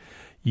like,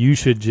 you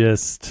should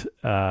just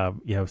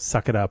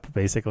suck it up,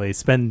 basically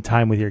spend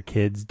time with your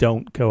kids,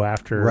 don't go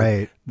after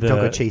Don't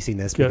go chasing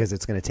this go- because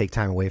it's going to take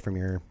time away from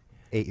your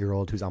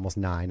 8-year-old who's almost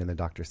 9 and the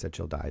doctor said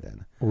she'll die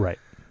then. Right.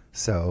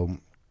 So,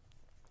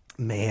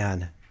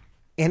 man.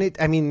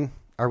 And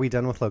are we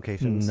done with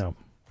locations? No.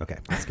 Okay,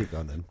 let's keep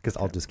going then, because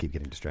I'll just keep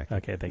getting distracted.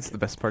 Okay, thanks. It's the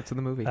best parts of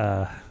the movie.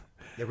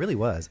 It really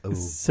was. Oh,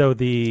 So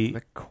the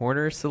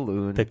Corner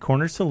Saloon.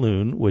 Corner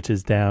saloon, which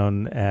is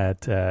down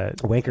at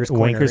Wanker's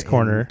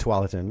Corner. in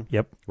Tualatin.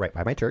 Yep. Right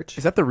by my church.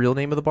 Is that the real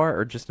name of the bar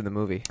or just in the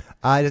movie?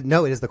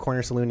 No, it is the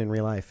Corner Saloon in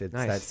real life. It's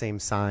Nice. that same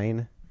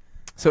sign.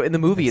 So in the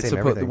movie, Same it's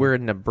everything. we're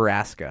in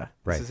Nebraska.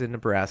 Right. This is in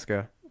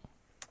Nebraska.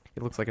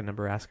 It looks like a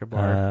Nebraska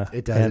bar.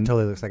 It does. It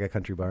totally looks like a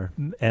country bar.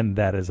 And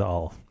that is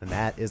all. And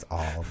that is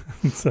all.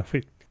 So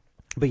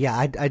But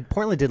yeah,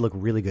 Portland did look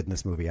really good in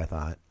this movie, I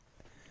thought.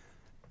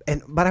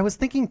 But I was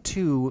thinking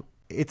too,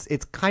 it's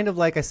kind of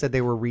like I said,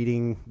 they were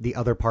reading the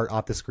other part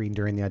off the screen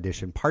during the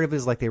audition. Part of it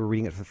is like they were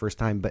reading it for the first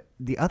time, but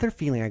the other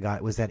feeling I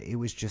got was that it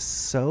was just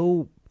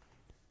so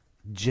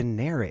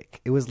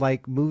generic. It was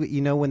like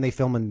movie, when they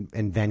film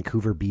in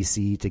Vancouver,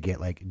 BC to get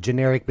like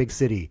generic big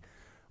city.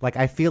 Like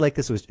I feel like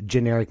this was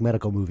generic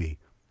medical movie.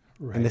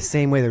 Right. In the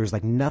same way, there was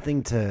like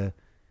nothing to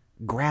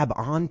grab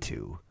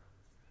onto.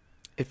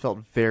 It felt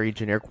very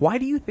generic. Why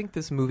do you think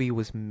this movie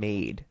was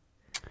made?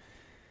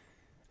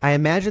 I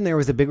imagine there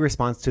was a big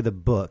response to the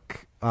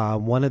book.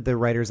 One of the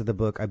writers of the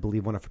book, I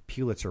believe, won a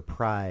Pulitzer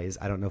Prize.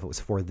 I don't know if it was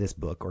for this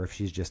book or if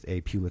she's just a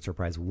Pulitzer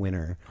Prize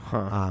winner.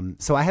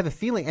 So I have a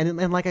feeling,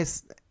 and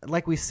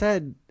like we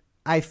said,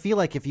 I feel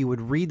like if you would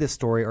read the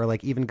story or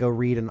like even go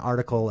read an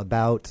article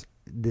about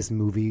this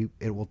movie,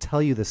 it will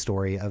tell you the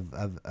story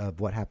of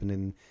what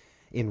happened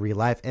in real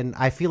life. And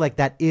I feel like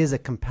that is a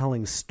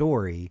compelling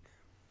story.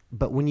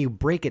 But when you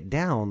break it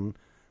down,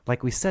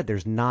 like we said,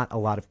 there's not a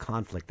lot of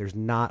conflict. There's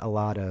not a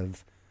lot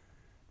of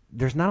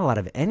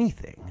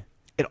anything.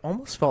 It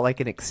almost felt like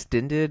an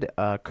extended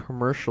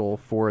commercial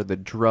for the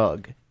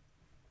drug.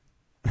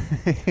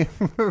 It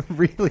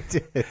really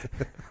did.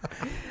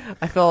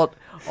 I felt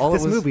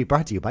This movie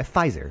brought to you by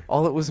Pfizer.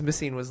 all it was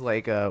missing was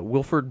like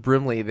Wilford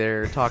Brimley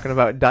there talking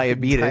about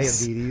diabetes.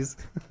 Diabetes.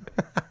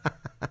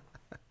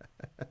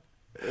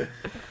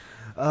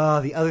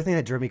 The other thing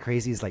that drove me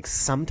crazy is like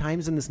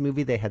sometimes in this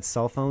movie they had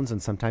cell phones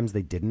and sometimes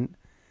they didn't.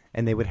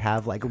 And they would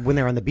have like when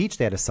they were on the beach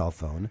they had a cell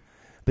phone.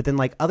 But then,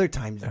 like, other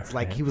times, it's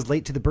like he was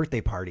late to the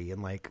birthday party,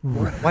 and like,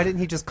 why didn't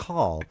he just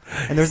call?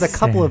 And there's a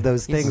couple of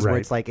those things where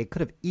it's like it could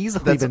have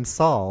easily been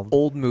solved.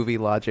 Old movie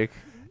logic.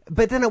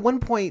 But then at one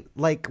point,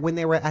 like when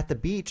they were at the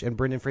beach and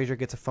Brendan Fraser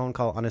gets a phone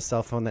call on his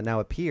cell phone that now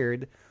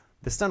appeared,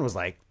 the son was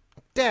like,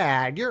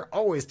 "Dad, you're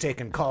always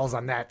taking calls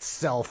on that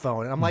cell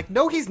phone." And I'm like,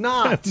 "No, he's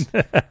not.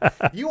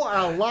 You are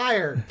a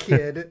liar,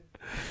 kid."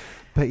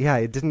 But yeah,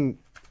 it didn't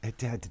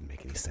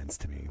make any sense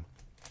to me.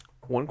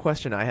 One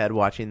question I had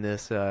watching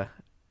this, I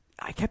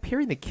kept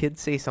hearing the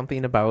kids say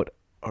something about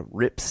a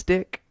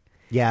ripstick.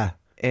 Yeah.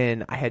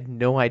 And I had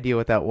no idea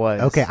what that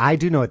was. Okay, I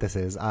do know what this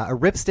is. A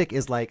ripstick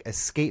is like a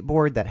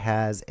skateboard that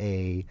has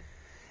a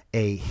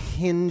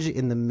hinge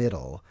in the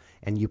middle,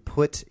 and you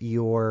put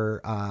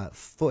your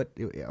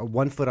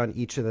one foot on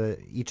each of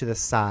the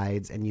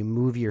sides, and you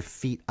move your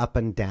feet up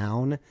and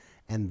down,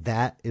 and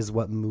that is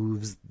what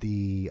moves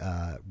the.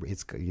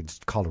 It's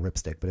called a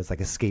ripstick, but it's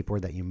like a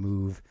skateboard that you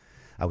move.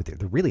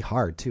 They're really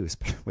hard too,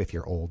 if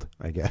you're old,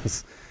 I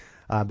guess.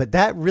 But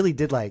that really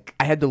did like...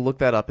 I had to look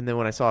that up, and then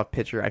when I saw a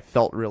picture, I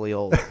felt really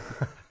old.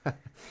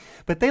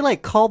 But they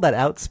like called that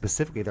out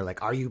specifically. They're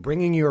like, "Are you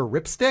bringing your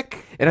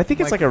ripstick?" And I think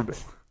it's like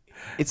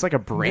a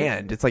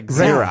brand. It's like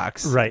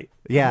Xerox. Right.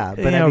 Yeah.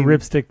 But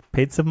Ripstick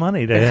paid some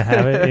money to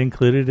have it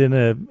included in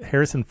a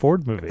Harrison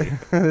Ford movie.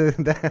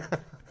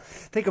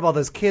 Think of all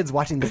those kids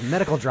watching this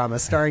medical drama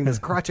starring this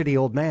crotchety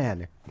old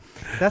man.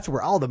 That's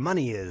where all the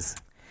money is.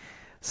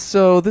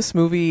 So this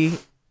movie,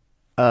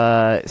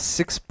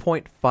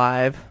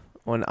 6.5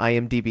 on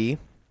IMDb,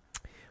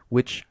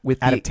 which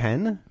with out of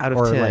 10, out of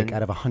or 10, like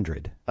out of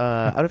 100.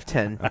 Out of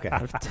 10. Okay,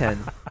 out of 10.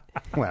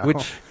 Well,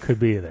 which could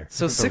be either.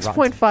 So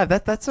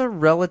 6.5. That's a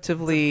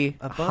relatively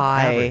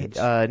high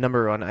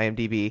number on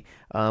IMDb,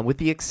 with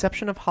the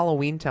exception of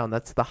Halloween Town.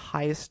 That's the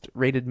highest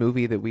rated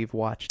movie that we've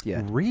watched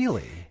yet.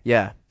 Really?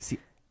 Yeah. See,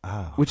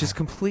 which is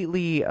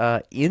completely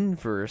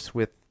inverse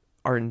with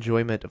our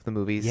enjoyment of the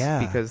movies.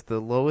 Yeah. Because the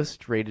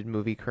lowest rated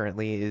movie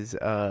currently is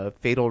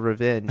Fatal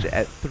Revenge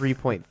at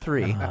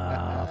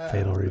 3.3.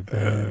 Fatal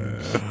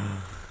Revenge.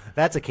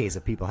 That's a case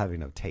of people having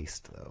no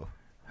taste, though.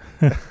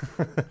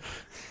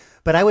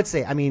 But I would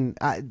say, I mean,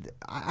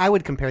 I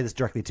would compare this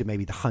directly to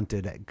maybe The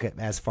Hunted,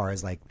 as far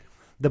as like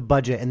the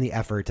budget and the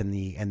effort and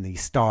the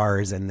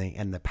stars and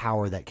the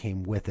power that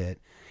came with it.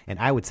 And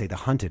I would say The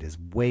Hunted is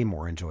way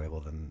more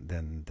enjoyable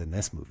than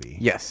this movie.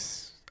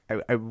 Yes.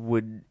 I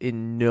would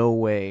in no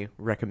way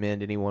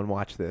recommend anyone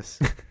watch this.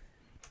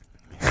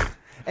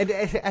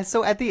 And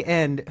so at the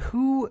end,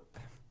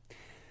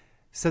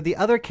 so the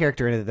other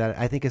character in it that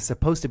I think is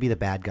supposed to be the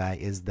bad guy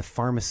is the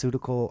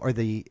pharmaceutical, or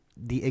the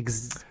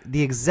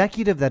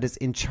executive that is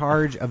in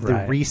charge of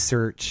the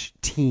research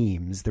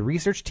teams. The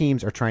research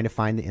teams are trying to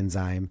find the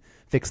enzyme,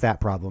 fix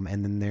that problem,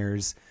 and then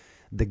there's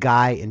the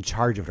guy in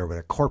charge of it, or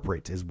the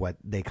corporate is what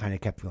they kind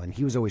of kept feeling.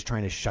 He was always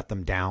trying to shut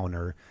them down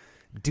or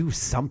do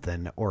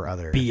something or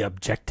other. Be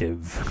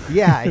objective.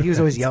 Yeah, he was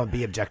always yelling,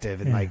 "Be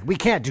objective," and like, "We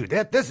can't do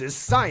that. This is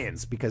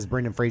science." Because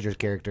Brendan Fraser's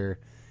character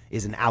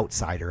is an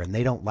outsider, and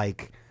they don't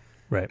like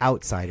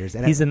outsiders.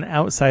 And he's an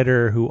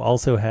outsider who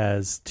also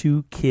has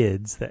 2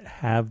 kids that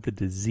have the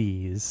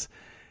disease,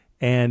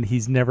 and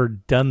he's never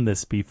done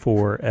this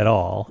before at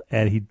all.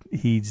 And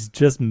he's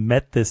just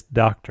met this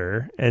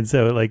doctor, and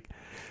so like.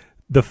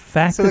 The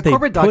fact that the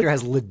corporate doctor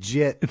has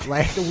legit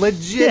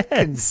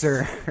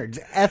concerns,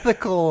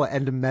 ethical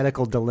and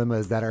medical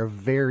dilemmas that are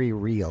very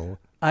real.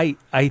 I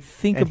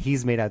think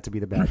he's made out to be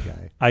the bad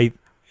guy.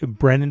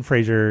 Brendan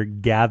Fraser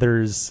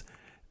gathers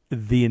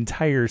the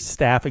entire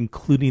staff,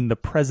 including the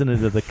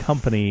president of the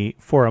company,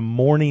 for a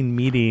morning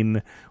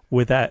meeting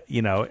with that,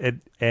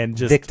 and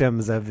just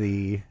victims of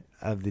the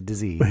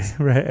disease.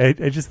 Right.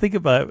 I just think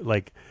about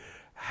like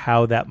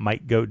how that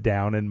might go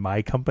down in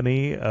my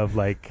company of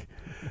like.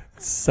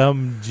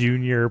 Some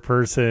junior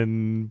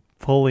person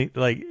pulling,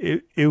 like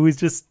it was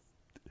just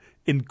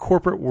in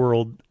corporate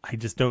world. I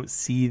just don't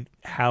see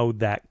how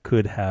that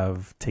could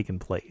have taken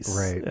place,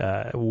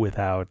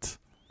 without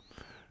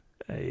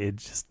it.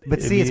 Just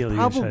but see, it's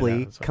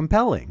probably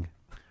compelling.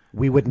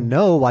 We wouldn't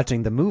know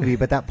watching the movie,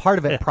 but that part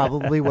of it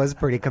probably was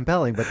pretty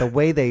compelling. But the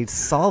way they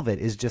solve it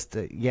is just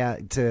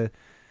to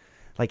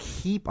like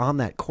heap on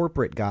that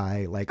corporate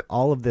guy like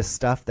all of this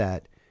stuff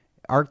that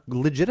are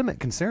legitimate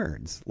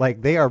concerns.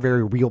 Like they are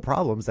very real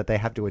problems that they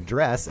have to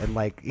address, and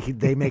like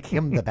they make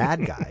him the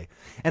bad guy.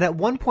 And at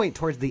one point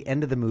towards the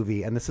end of the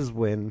movie, and this is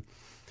when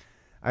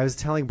I was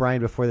telling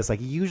Brian before this, like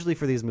usually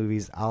for these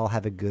movies I'll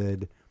have a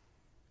good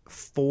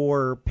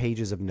 4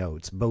 pages of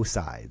notes, both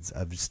sides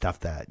of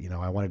stuff that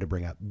I wanted to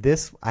bring up.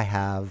 This I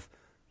have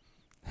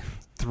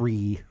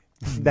 3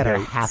 that are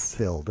half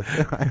filled.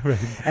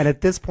 And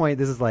at this point,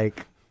 this is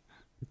like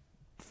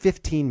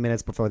 15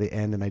 minutes before the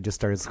end, and I just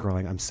started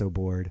scrolling. I'm so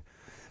bored.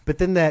 But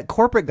then that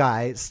corporate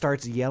guy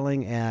starts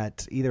yelling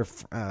at either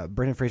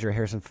Brendan Fraser or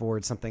Harrison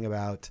Ford something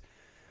about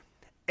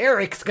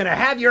Eric's gonna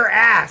have your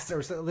ass.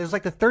 Or so, there's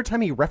like the 3rd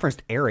time he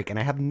referenced Eric, and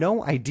I have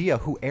no idea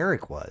who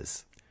Eric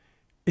was.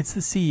 It's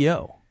the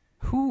CEO.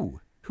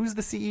 Who's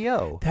the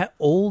CEO? That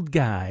old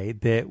guy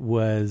that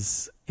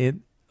was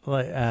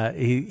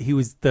He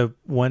was the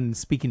one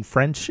speaking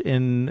French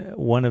in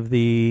one of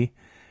the.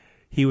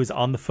 He was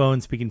on the phone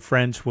speaking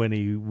French when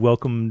he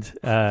welcomed.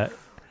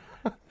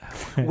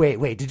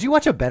 Wait, did you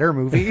watch a better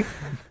movie?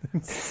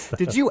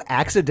 Did you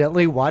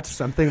accidentally watch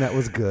something that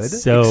was good?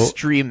 So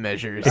Extreme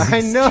Measures.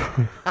 I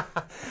know.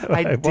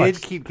 I did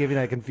watched- keep getting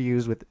that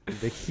confused with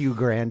the Hugh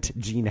Grant,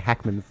 Gene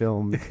Hackman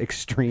film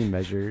Extreme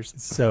Measures.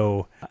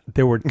 So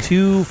there were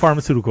two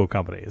pharmaceutical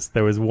companies.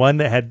 There was one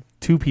that had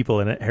two people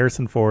in it,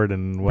 Harrison Ford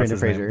and Brendan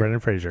Fraser. Brendan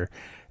Fraser,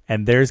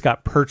 and theirs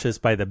got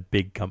purchased by the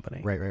big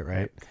company.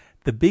 Right.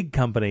 The big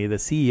company, the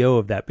CEO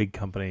of that big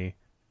company,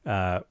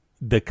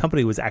 the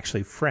company was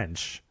actually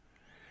French,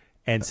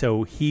 and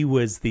so he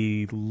was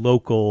the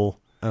local.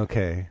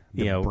 Okay.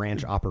 The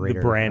branch operator.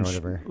 The branch, or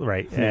whatever.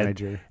 right.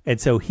 Manager. And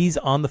so he's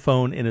on the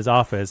phone in his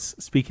office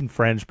speaking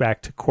French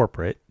back to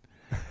corporate.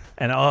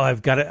 And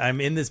I've got it.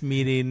 I'm in this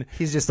meeting.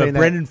 He's just but saying that-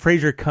 Brendan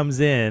Fraser comes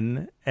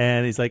in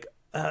and he's like,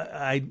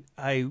 I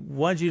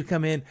want you to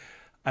come in.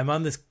 I'm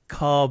on this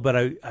call, but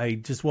I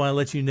just want to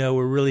let you know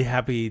we're really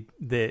happy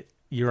that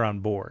you're on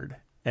board.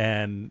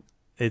 And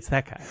it's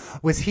that guy.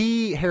 Was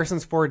he Harrison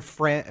Ford's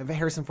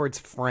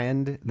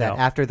friend that No.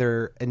 after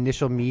their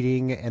initial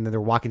meeting and then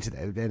they're walking to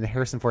and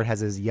Harrison Ford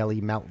has his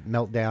yelly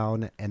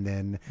meltdown and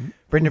then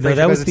Brendan No, Fraser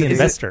that goes was the into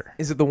investor.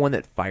 Is it the one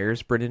that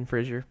fires Brendan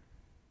Fraser?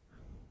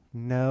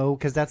 No,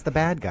 because that's the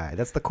bad guy.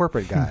 That's the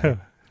corporate guy.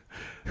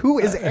 Who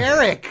is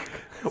Eric?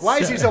 Why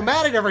is he so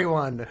mad at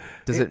everyone?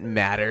 Does it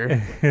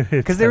matter?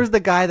 Because there was the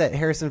guy that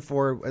Harrison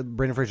Ford,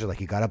 Brendan Fraser, like,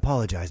 you got to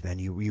apologize, man.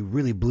 You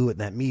really blew it in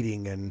that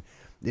meeting, and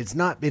it's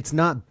not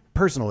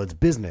personal, it's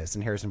business.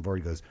 And Harrison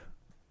Ford goes,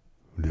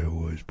 that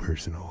was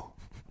personal.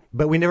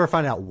 But we never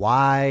find out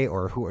why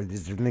or who. Or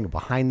is there anything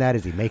behind that?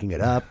 Is he making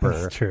it up? Or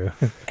That's true.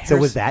 So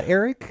was that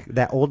Eric,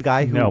 that old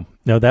guy who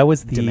No, that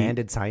was the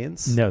demanded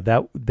science? No,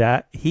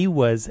 that he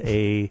was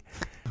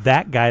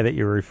that guy that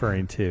you're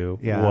referring to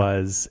Yeah.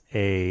 was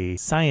a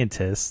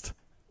scientist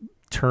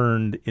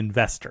turned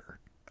investor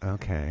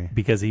Okay.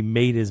 because he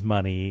made his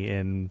money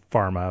in big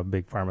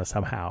pharma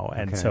somehow,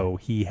 and Okay. so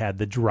he had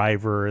the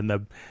driver and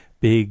the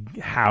big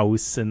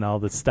house and all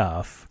the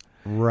stuff.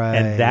 Right.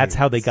 And that's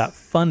how they got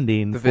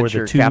funding The for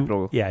venture the two.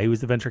 capital. Yeah, he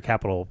was the venture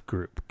capital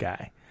group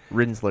guy.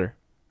 Rinsler.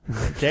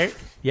 There,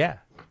 yeah,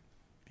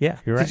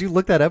 you're right. Did you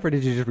look that up or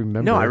did you just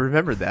remember? No, I it?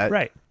 remembered that.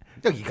 right?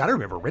 No, you got to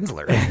remember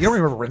Rinsler. You don't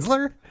remember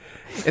Rinsler?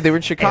 And they were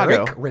in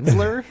Chicago. Eric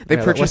Rinsler? They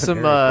No, that purchased wasn't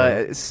some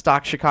Eric,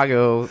 stock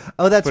Chicago.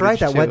 Oh, that's footage right.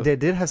 That too. one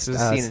did have There's a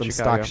scene in some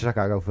Chicago. stock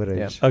Chicago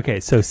footage. Yeah. Okay,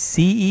 so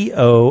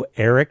CEO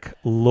Eric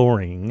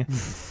Loring,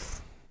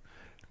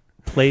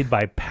 played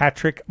by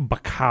Patrick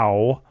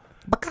Bacow.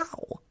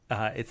 Bacow.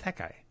 It's that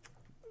guy.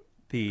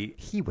 The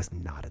He was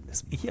not in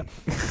this movie. yep,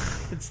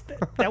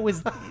 that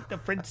was the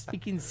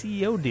French-speaking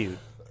CEO dude.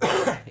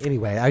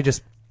 Anyway,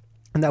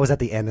 and that was at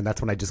the end, and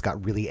that's when I just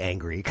got really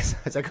angry because I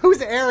was like,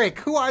 "Who's Eric?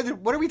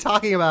 What are we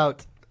talking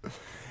about?"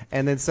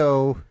 And then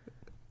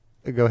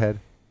go ahead,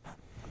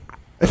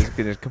 I was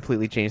going to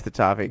completely change the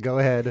topic. go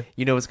ahead.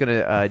 You know what's going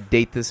to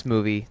date this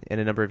movie in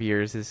a number of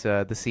years is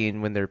the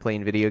scene when they're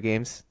playing video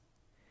games.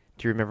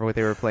 Do you remember what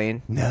they were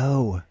playing?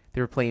 No,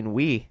 They were playing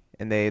Wii,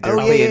 and they Oh,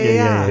 were yeah, playing yeah,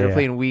 yeah. they were Yeah.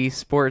 playing Wii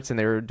Sports, and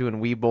they were doing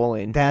Wii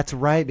bowling. that's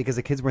right because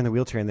the kids were in the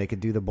wheelchair and they could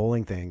do the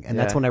bowling thing, and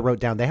that's Yeah. when I wrote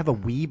down they have a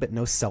Wii but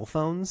no cell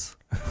phones.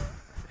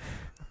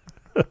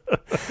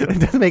 It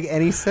doesn't make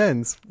any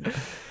sense.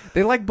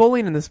 They like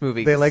bowling in this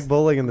movie. They like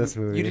bowling in this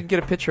movie. You didn't get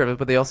a picture of it,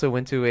 but they also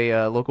went to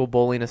a local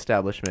bowling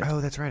establishment.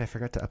 Oh, that's right. I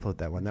forgot to upload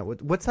that one.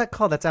 What's that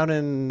called? That's out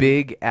in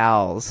Big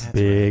Al's.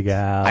 Big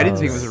Al. I didn't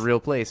think it was a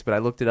real place, but I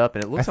looked it up,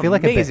 and it looks I feel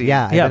like I've been- amazing.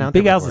 yeah, I've been Yeah, out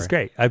Big there Al's before. is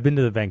great. I've been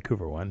to the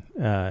Vancouver one.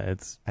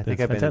 It's I think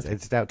it's I've been. fantastic.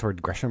 It's out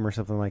toward Gresham or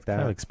something like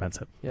kind of that.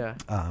 expensive. Yeah.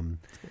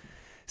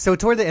 So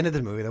toward the end of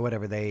the movie, though,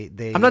 whatever they.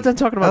 I'm not done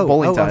talking about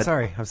bowling, Oh, Todd.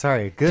 I'm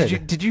sorry.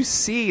 Good. Did you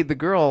see the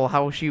girl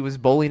how she was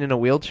bowling in a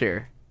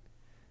wheelchair?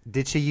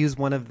 Did she use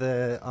one of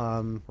the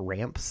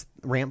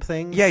ramp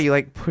things? Yeah, you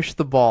like push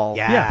the ball.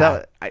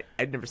 Yeah.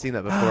 I'd never seen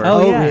that before.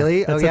 Oh, yeah. Really?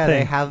 That's oh a yeah. They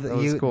thing. have That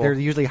was cool. They're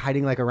usually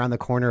hiding like around the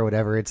corner or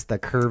whatever. It's the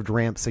curved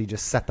ramp, so you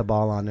just set the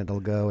ball on,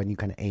 it'll go, and you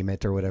kind of aim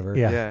it or whatever.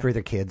 Yeah. Yeah. For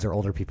either kids or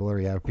older people or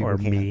people Or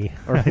who can't. me.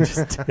 Or I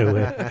just do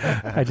it.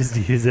 I just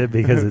use it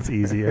because it's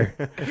easier.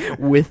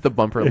 With the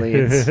bumper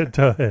lanes.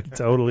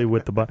 Totally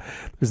with the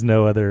there's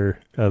no other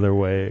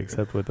way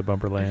except with the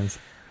bumper lanes.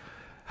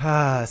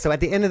 So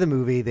at the end of the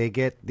movie, they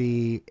get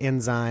the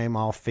enzyme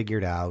all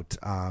figured out.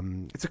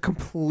 It's a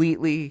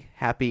completely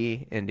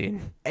happy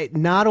ending.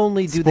 Not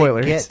only do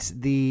Spoilers. they get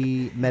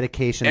the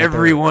medication, that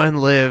Everyone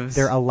lives.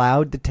 they're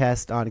allowed to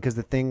test on, because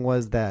the thing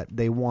was that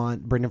they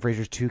want Brendan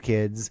Fraser's two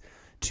kids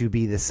to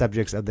be the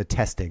subjects of the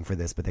testing for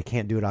this, but they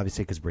can't do it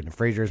obviously because Brendan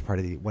Fraser is part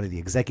of one of the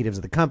executives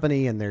of the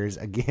company, and there's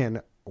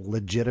again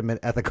legitimate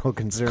ethical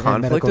concern,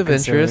 Conflict medical of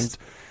interest.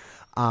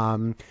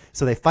 concerns.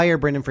 So they fire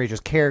Brendan Fraser's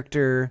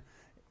character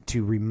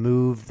to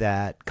remove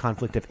that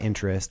conflict of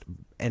interest,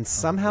 and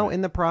somehow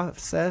in the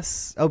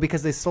process,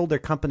 because they sold their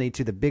company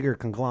to the bigger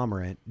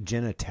conglomerate,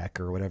 Genentech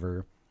or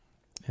whatever.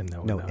 And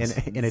No,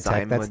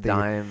 Initech. That's the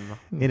Zymodyne.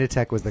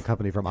 Initech was the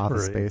company from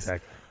Office Right, Space.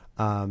 exactly.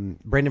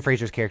 Brendan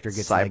Fraser's character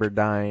gets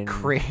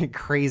Cyberdyne.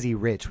 crazy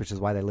rich, which is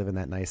why they live in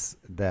that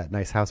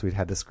nice house we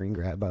had the screen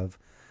grab of.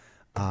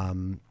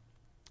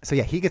 So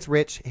yeah, he gets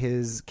rich.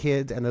 His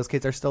kids, and those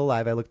kids are still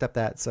alive. I looked up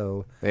that,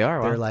 so They are,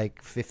 wow. They're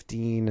like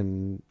 15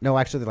 and no,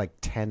 actually they're like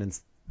 10 and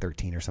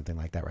 13 or something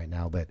like that right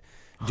now. But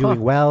doing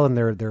well, and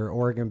their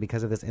organ,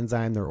 because of this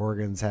enzyme, their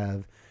organs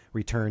have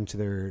returned to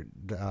their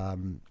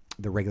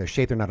regular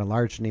shape. They're not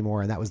enlarged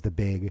anymore, and that was the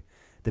big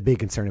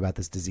concern about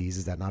this disease,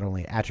 is that not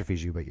only it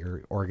atrophies you, but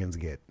your organs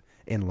get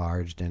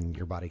enlarged and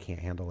your body can't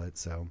handle it.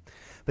 So,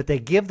 but they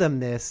give them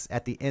this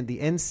at the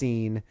end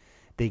scene.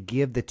 They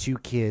give the two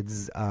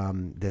kids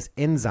this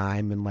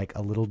enzyme in like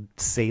a little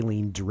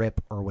saline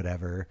drip or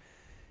whatever,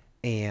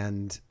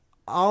 and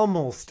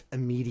almost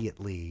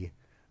immediately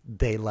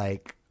they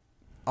like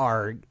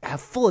are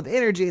full of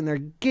energy, and they're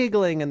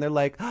giggling, and they're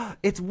like, oh,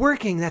 it's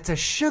working. That's a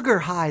sugar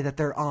high that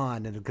they're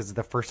on. And because it's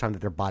the first time that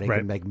their body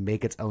can like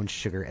make its own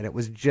sugar. And it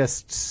was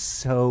just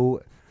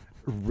so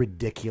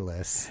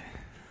ridiculous.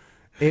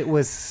 It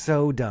was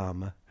so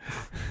dumb.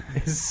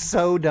 It's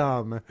so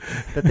dumb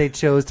that they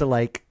chose to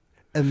like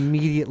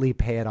immediately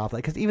pay it off.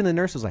 Like, because even the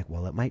nurse was like,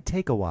 well, it might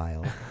take a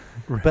while.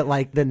 But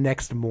like the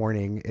next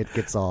morning it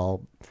gets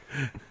all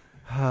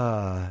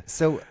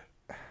so.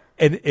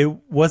 And it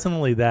wasn't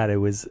only that; it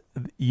was,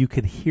 you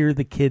could hear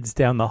the kids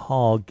down the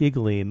hall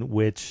giggling,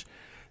 which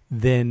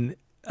then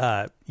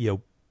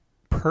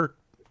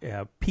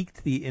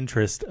piqued the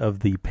interest of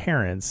the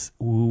parents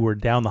who were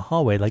down the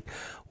hallway. Like,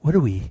 what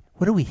are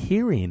we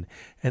hearing?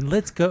 And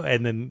let's go.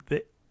 And then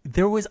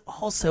there was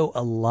also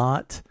a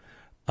lot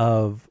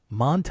of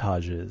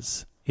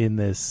montages in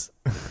this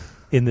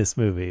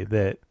movie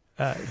that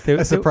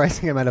a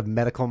surprising amount of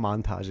medical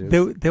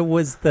montages. There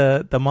was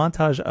the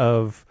montage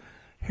of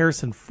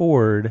Harrison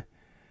Ford.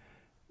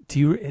 Do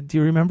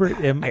you remember?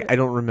 I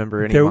don't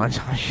remember any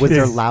montage. Was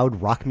there loud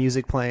rock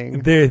music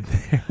playing?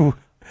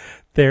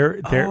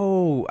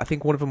 Oh, I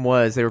think one of them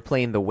was. They were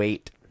playing The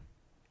Weight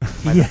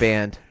by the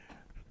band.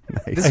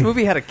 Nice. This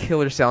movie had a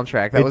killer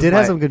soundtrack. It did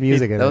have some good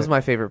music in it. That was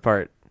my favorite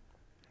part.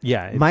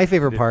 Yeah. My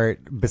favorite part,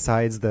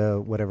 besides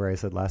the whatever I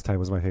said last time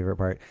was my favorite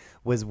part,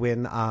 was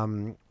when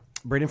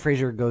Brendan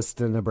Fraser goes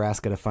to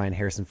Nebraska to find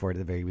Harrison Ford at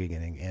the very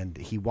beginning, and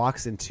he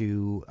walks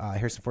into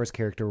Harrison Ford's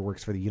character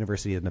works for the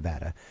University of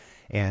Nevada,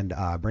 and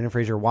Brendan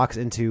Fraser walks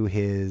into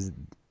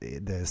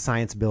the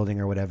science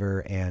building or whatever,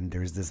 and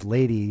there's this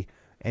lady,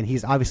 and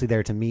he's obviously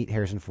there to meet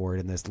Harrison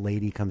Ford, and this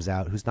lady comes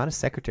out who's not a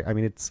secretary. I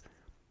mean,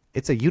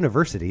 it's a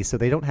university, so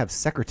they don't have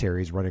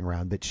secretaries running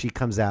around, but she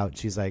comes out.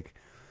 She's like,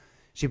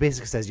 she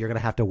basically says, you're going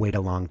to have to wait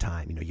a long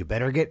time. You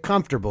better get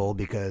comfortable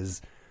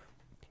because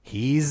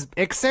he's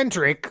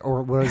eccentric,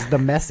 or was the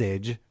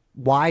message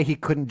why he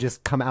couldn't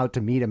just come out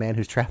to meet a man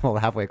who's traveled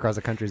halfway across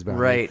the country's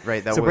boundary.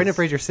 Right. Brendan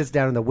Fraser sits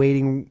down in the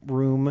waiting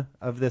room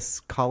of this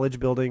college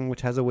building,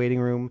 which has a waiting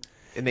room.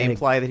 And they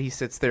imply that he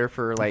sits there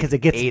for like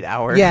 8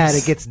 hours. Yeah, and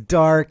it gets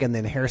dark, and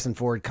then Harrison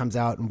Ford comes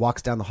out and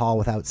walks down the hall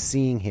without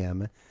seeing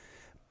him.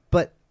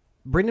 But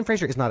Brendan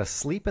Fraser is not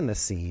asleep in this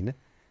scene.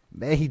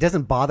 He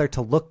doesn't bother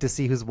to look to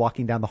see who's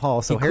walking down the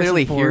hall. So he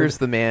clearly hears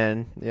the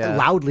man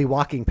loudly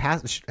walking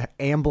past,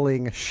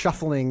 ambling,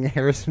 shuffling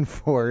Harrison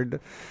Ford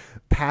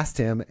past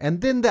him. And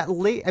then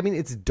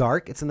it's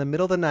dark. It's in the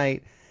middle of the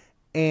night.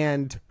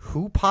 And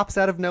who pops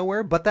out of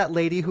nowhere but that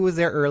lady who was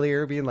there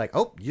earlier being like,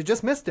 oh, you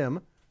just missed him.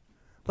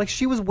 Like,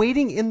 she was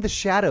waiting in the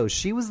shadows.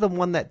 She was the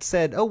one that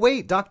said, oh,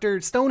 wait, Dr.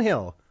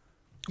 Stonehill.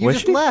 You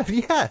just left,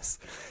 yes.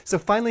 So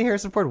finally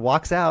Harrison Ford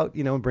walks out,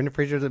 and Brendan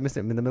Fraser doesn't miss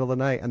him in the middle of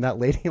the night, and that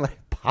lady like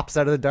pops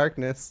out of the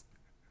darkness.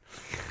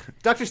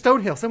 Dr.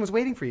 Stonehill, someone's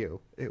waiting for you.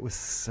 It was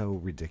so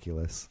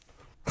ridiculous.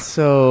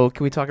 So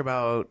can we talk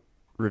about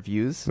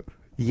reviews?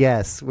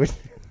 Yes.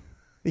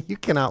 You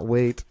cannot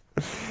wait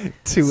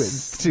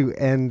to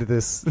end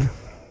this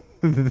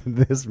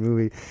this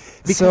movie.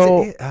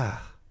 Because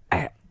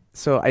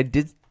so I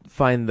did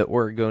find the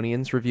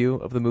Oregonian's review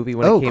of the movie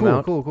when it came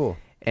out. Cool.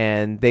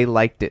 And they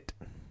liked it.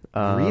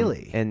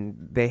 Really?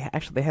 And they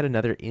had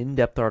another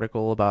in-depth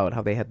article about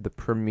how they had the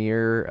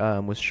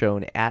premiere was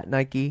shown at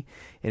Nike,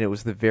 and it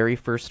was the very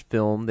first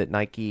film that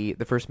the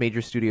first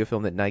major studio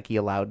film that Nike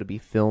allowed to be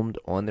filmed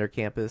on their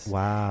campus.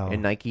 Wow.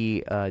 And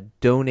Nike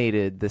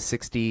donated the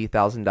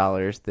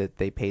 $60,000 that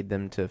they paid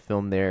them to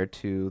film there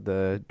to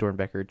the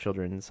Dornbecker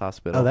Children's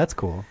Hospital. Oh, that's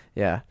cool.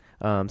 Yeah.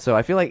 So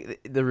I feel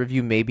like the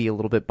review may be a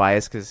little bit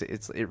biased because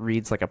it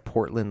reads like a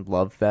Portland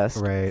love fest.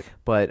 Right.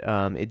 But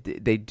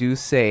they do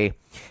say,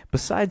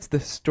 besides the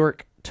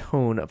historic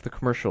tone of the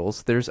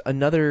commercials,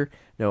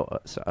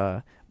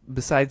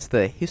 besides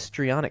the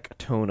histrionic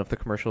tone of the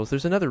commercials,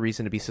 there's another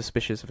reason to be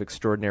suspicious of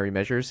extraordinary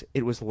measures.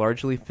 It was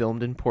largely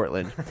filmed in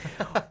Portland.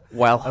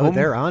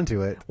 They're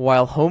onto it.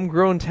 While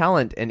homegrown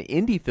talent and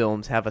indie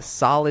films have a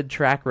solid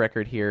track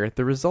record here,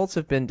 the results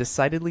have been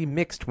decidedly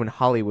mixed when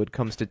Hollywood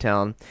comes to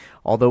town.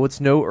 Although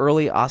it's no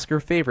early Oscar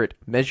favorite,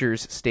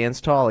 Measures stands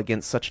tall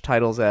against such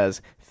titles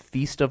as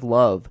Feast of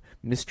Love,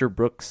 Mr.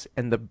 Brooks,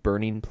 and The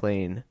Burning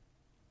Plain.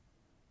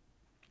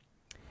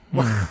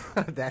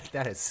 That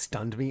has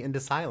stunned me into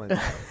silence.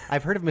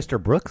 I've heard of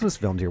Mr. Brooks was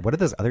filmed here. What are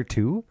those other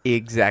two?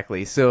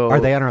 Exactly. So Are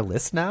they on our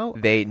list now?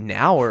 They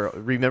now are.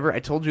 Remember, I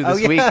told you Oh,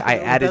 this yeah. week I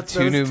added That's 2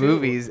 those new two.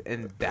 movies,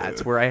 and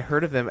that's where I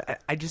heard of them.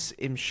 I just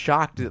am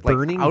shocked. That, like,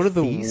 Burning out of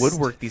the Feast?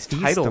 woodwork, these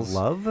Feast titles. of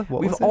Love?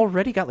 What We've was it?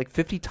 already got like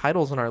 50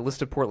 titles on our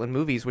list of Portland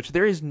movies, which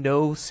there is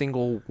no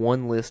single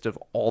one list of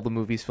all the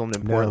movies filmed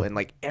in No. Portland.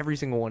 Like every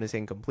single one is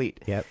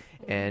incomplete. Yep.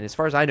 And as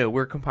far as I know,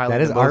 we're compiling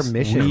That is the our most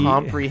mission.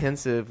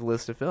 comprehensive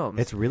list of films.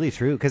 It's really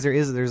true because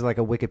there's like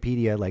a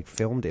Wikipedia like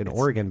filmed in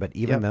Oregon, but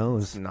even Yep,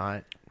 those it's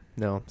not.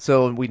 No.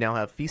 So we now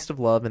have Feast of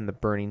Love and The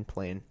Burning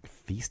Plain.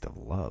 Feast of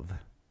Love.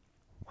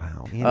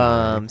 Wow.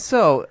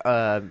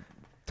 Anyway.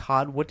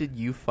 Todd, what did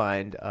you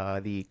find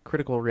the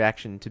critical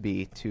reaction to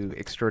be to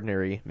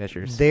Extraordinary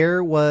Measures?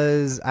 There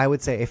was, I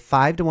would say, a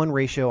 5-to-1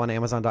 ratio on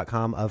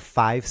Amazon.com of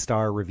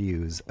 5-star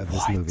reviews of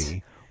this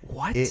movie.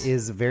 What? It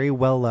is very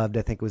well loved.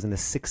 I think it was in the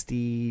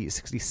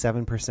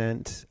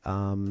 67%.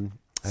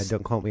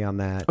 Don't quote me on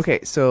that. Okay,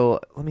 so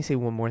let me say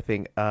one more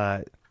thing.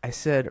 I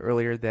said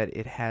earlier that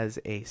it has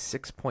a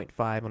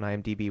 6.5 on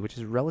IMDb, which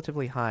is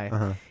relatively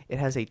high. It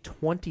has a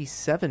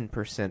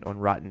 27% on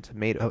Rotten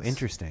Tomatoes. Oh,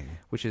 interesting.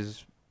 Which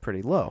is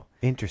pretty low.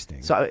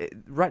 Interesting. So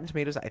Rotten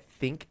Tomatoes, I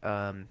think,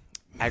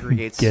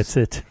 aggregates Gets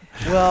it.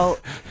 Well,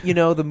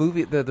 the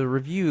movie, the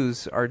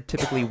reviews are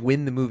typically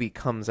when the movie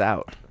comes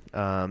out,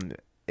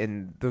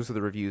 and those are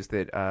the reviews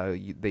that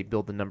they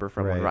build the number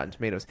from on Right. Rotten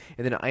Tomatoes.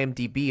 And then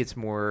IMDb, it's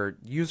more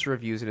user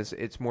reviews, and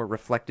it's more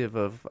reflective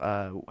of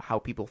how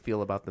people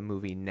feel about the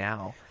movie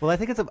now. Well, I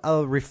think it's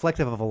a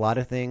reflective of a lot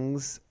of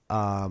things.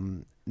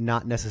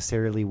 Not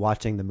necessarily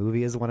watching the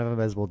movie is one of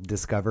them, as we'll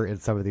discover in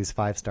some of these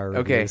 5-star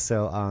reviews. Okay.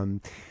 So,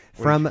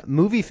 from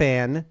Movie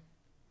Fan,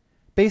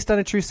 based on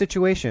a true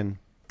situation,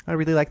 I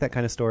really like that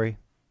kind of story.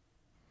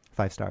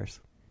 5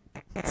 stars.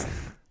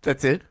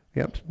 That's it.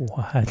 Yep.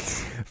 What?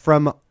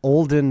 From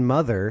Olden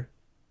Mother,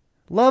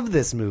 love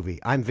this movie.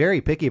 I'm very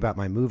picky about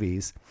my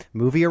movies.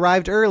 Movie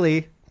arrived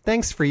early.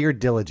 Thanks for your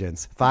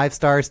diligence. 5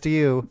 stars to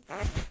you.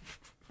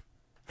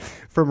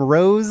 From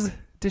Rose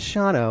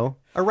Deshano,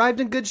 arrived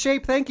in good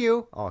shape. Thank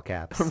you. All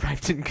caps.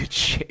 Arrived in good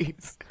shape.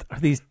 Are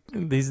these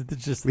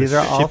just These the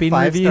are all shipping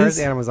 5 reviews? stars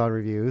Amazon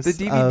reviews. The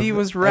DVD of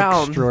was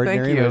round.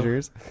 Extraordinary Thank you.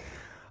 Measures.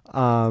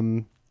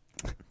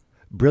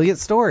 Brilliant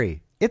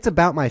story. It's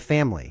about my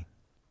family,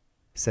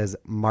 says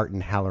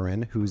Martin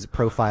Halloran, whose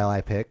profile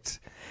I picked.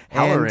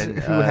 Halloran, And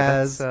who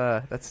has...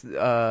 that's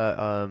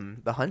The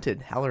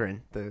Hunted.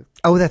 Halloran.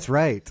 Oh, that's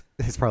right.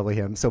 It's probably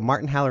him. So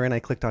Martin Halloran, I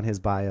clicked on his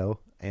bio,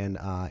 and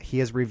he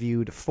has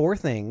reviewed 4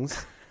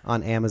 things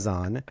on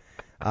Amazon.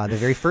 The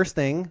very first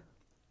thing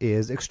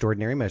is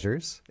Extraordinary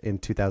Measures in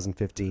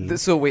 2015.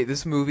 So wait,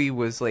 this movie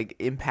was like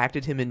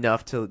impacted him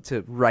enough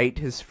to write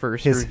his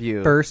first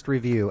review. First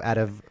review out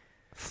of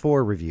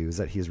 4 reviews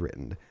that he's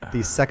written.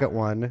 The second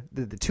one,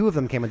 the 2 of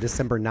them came on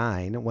December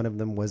 9. One of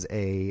them was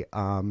a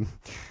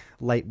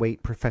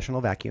lightweight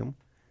professional vacuum.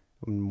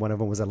 One of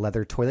them was a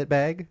leather toilet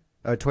bag,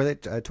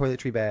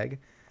 toiletry bag.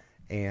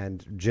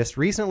 And just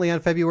recently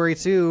on February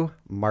 2,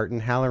 Martin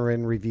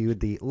Halloran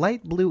reviewed the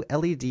light blue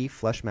LED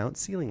flush mount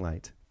ceiling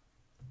light.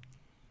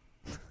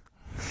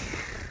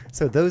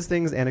 So those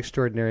things and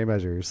Extraordinary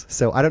Measures.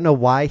 So I don't know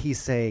why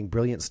he's saying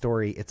brilliant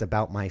story. It's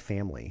about my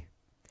family.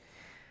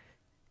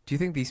 Do you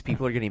think these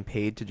people are getting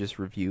paid to just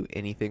review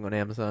anything on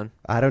Amazon?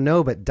 I don't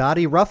know, but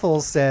Dottie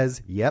Ruffles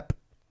says, yep,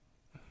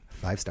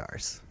 5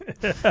 stars.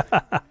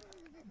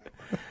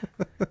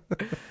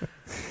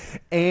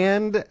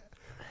 And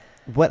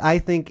what I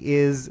think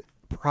is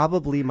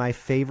probably my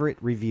favorite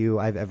review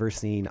I've ever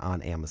seen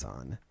on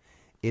Amazon.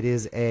 It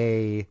is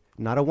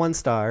not a 1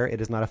 star.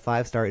 It is not a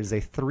 5 star. It is a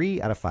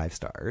 3 out of 5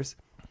 stars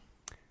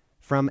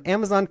from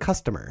Amazon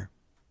customer.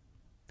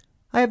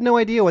 I have no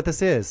idea what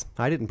this is.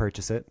 I didn't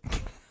purchase it.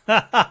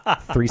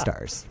 3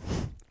 stars.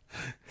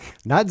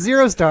 Not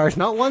 0 stars,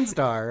 not 1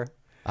 star.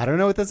 I don't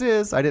know what this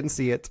is. I didn't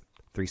see it.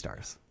 3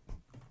 stars.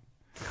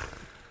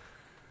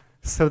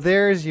 So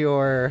there's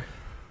your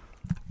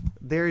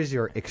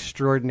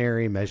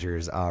Extraordinary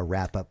Measures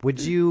wrap up.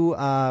 Would you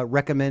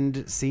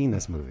recommend seeing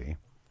this movie?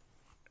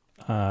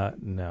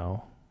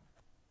 No.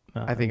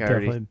 I think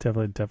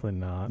definitely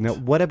not. No.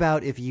 What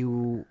about if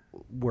you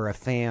were a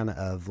fan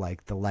of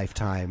like the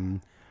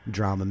Lifetime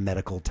drama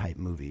medical type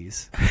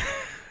movies?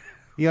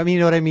 You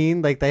know what I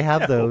mean? Like they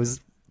have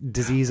those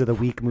Disease of the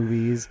Week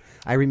movies.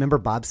 I remember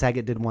Bob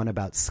Saget did one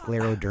about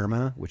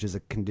scleroderma, which is a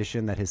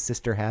condition that his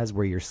sister has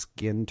where your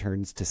skin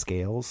turns to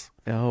scales.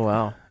 Oh,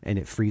 wow. And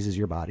it freezes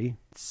your body.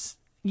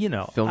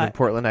 Filmed in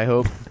Portland, I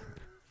hope.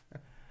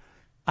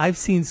 I've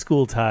seen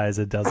School Ties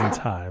a dozen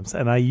times,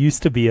 and I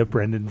used to be a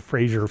Brendan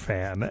Fraser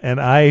fan,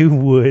 and I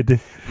would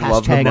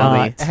Love the Hashtag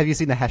mummy. Have you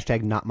seen the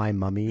hashtag Not My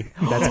Mummy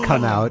that's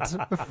come out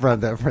for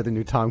the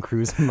new Tom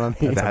Cruise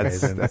mummy?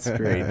 That's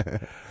great.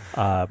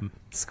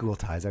 School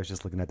Ties. I was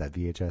just looking at that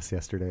VHS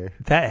yesterday.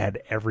 That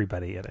had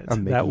everybody in it.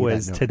 I'm making That you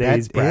was note.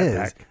 today's That Brat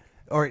is. Pack.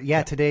 Or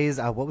today's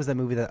what was that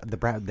movie?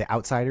 The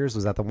Outsiders,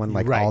 was that the one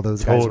like Right. all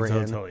those guys were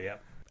in? Totally, yeah.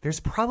 There's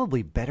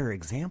probably better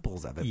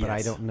examples of it, but I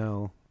Yes. don't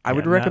know. I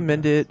would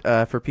recommend it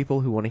for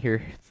people who want to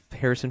hear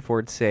Harrison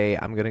Ford say,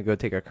 "I'm going to go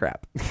take a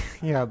crap."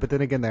 Yeah, but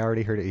then again, they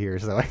already heard it here,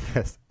 so I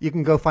guess you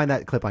can go find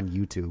that clip on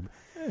YouTube.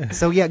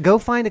 So yeah, go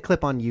find a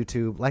clip on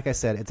YouTube. Like I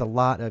said, it's a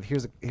lot of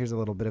here's a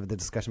little bit of the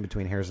discussion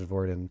between Harrison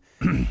Ford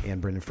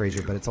and Brendan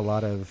Fraser, but it's a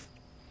lot of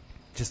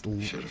just.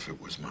 Shit, if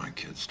it was my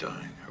kids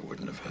dying, I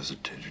wouldn't have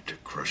hesitated to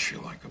crush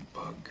you like a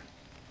bug.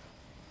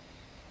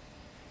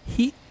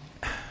 He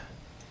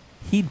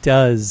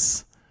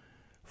does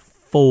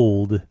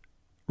fold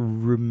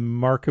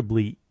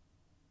remarkably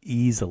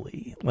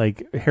easily.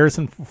 Like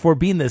Harrison for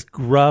being this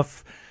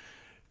gruff,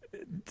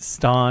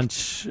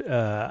 staunch,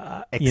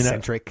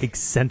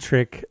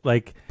 eccentric,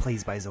 like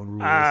plays by his own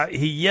rules.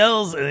 He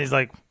yells and he's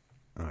like,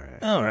 all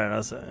right,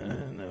 I'll say,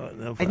 no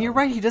problem. And you're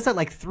right, he does that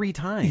like 3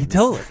 times. He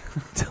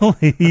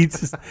totally.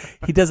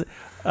 He does it.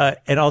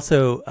 And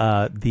also,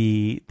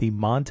 the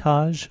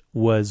montage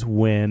was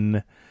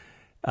when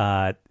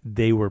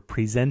they were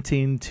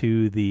presenting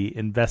to the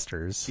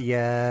investors.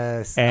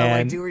 Yes. And,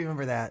 I do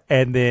remember that.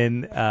 And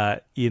then,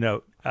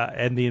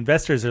 and the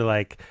investors are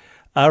like,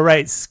 all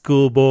right,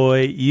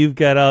 schoolboy, you've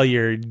got all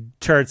your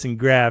charts and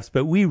graphs,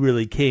 but we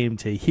really came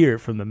to hear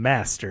from the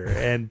master,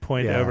 and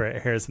point over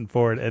at Harrison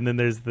Ford. And then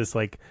there's this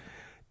like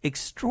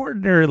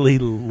extraordinarily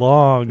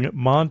long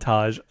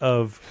montage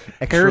of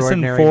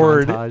Harrison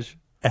Ford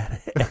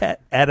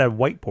at a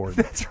whiteboard.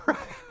 That's right.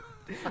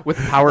 With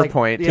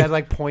PowerPoint.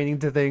 Like pointing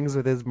to things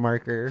with his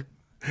marker.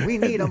 We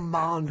need a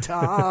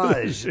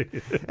montage.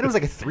 And it was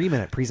like a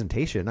 3-minute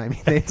presentation. I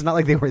mean, it's not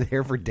like they were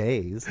there for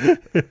days.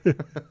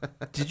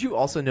 Did you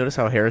also notice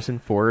how Harrison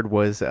Ford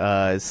was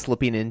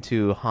slipping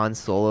into Han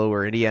Solo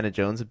or Indiana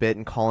Jones a bit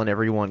and calling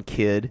everyone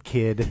kid?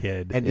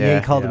 And he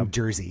called him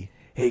Jersey.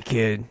 Hey,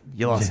 kid,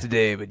 you lost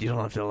today, but you don't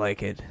have to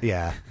like it.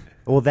 Yeah.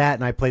 Well, that,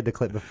 and I played the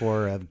clip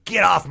before of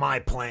 "Get off my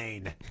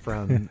plane"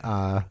 from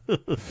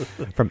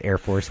Air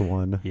Force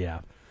One.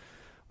 Yeah.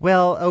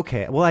 Well,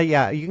 okay. Well,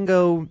 you can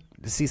go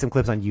see some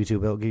clips on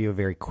YouTube. It'll give you a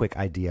very quick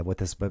idea of what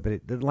this. But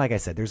like I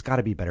said, there's got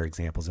to be better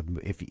examples of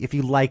if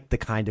you like the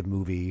kind of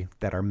movie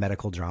that are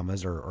medical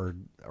dramas or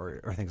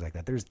things like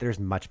that. There's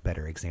much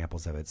better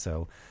examples of it.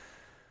 So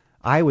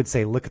I would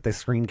say look at the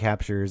screen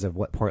captures of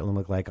what Portland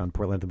looked like on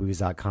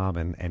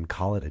PortlandTheMovies.com and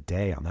call it a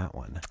day on that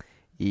one.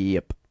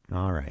 Yep.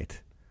 All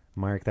right.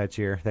 Mark, that's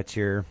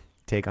your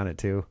take on it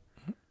too.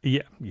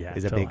 Yeah.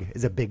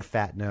 Is a big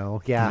fat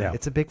no. Yeah,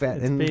 it's a big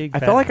fat. I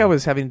felt like I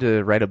was having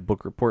to write a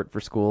book report for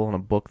school on a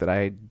book that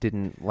I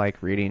didn't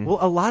like reading. Well,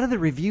 a lot of the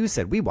reviews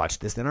said we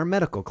watched this in our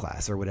medical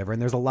class or whatever,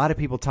 and there's a lot of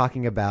people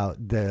talking about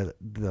the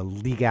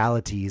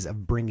legalities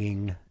of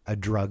bringing a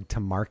drug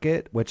to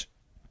market, which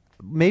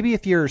maybe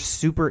if you're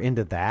super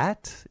into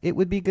that, it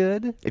would be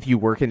good. If you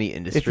work in the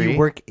industry, if you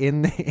work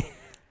in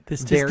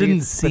this just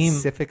didn't seem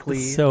specifically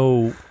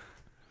so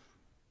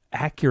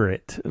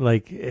accurate.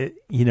 Like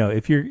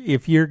if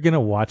you're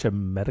gonna watch a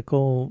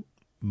medical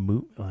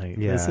movie,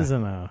 this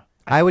isn't a.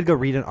 I would go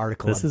read an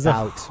article. This is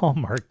about a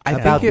Hallmark. I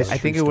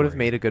think it would have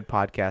made a good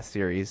podcast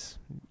series.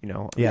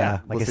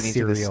 Like listening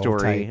to the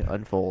story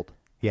unfold.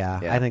 Yeah,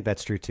 I think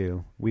that's true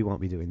too. We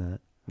won't be doing that.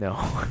 No.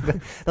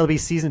 That'll be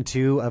season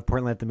 2 of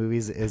Portland at the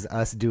Movies is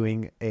us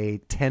doing a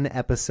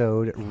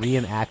 10-episode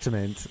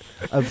reenactment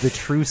of the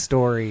true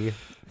story.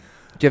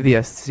 Do you have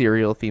the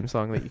serial theme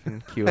song that you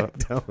can cue up?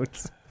 I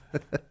don't.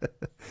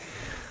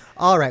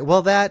 All right.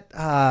 Well, that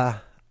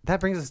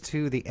brings us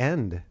to the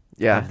end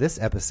of this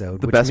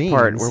episode. The best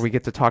part where we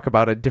get to talk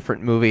about a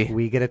different movie.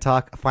 We get to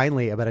talk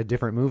finally about a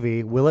different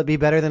movie. Will it be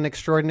better than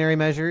Extraordinary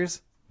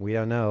Measures? We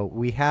don't know.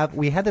 We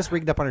had this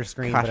rigged up on our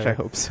screen. Gosh, I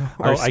hope so.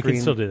 I can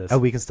still do this. Oh,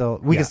 we can still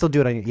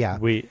do it on.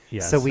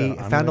 So we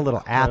found a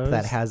little app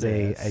that has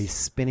a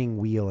spinning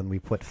wheel, and we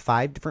put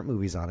 5 different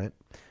movies on it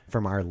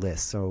from our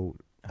list. So,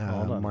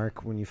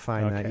 Mark, when you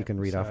find that, you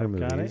can read off our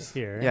movies. Got it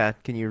here. Yeah,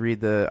 can you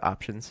read the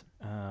options?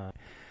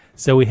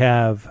 So we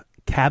have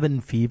Cabin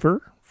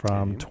Fever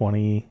from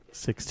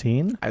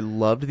 2016. I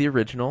loved the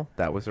original.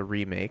 That was a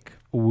remake.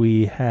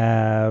 We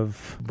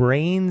have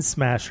Brain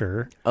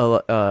Smasher,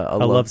 a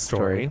love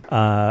story.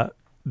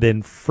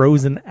 Then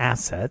Frozen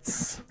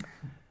Assets,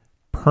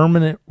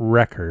 Permanent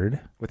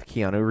Record with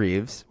Keanu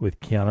Reeves,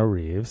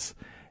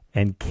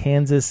 and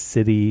Kansas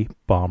City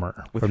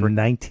Bomber from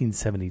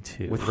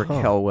 1972 with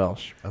Raquel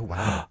Welch. Oh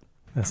wow,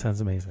 that sounds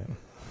amazing.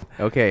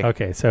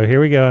 Okay, so here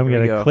we go. I'm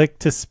going to click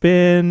to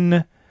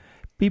spin.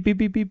 Beep beep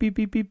beep beep beep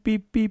beep beep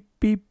beep beep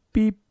beep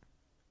beep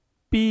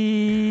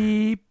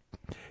beep.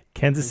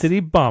 Kansas City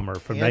Bomber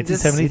from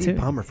 1972. City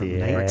Bomber from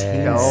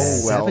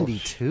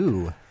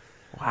 1972.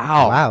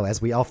 Wow.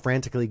 As we all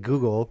frantically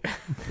Google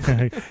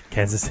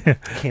Kansas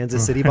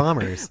City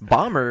Bombers.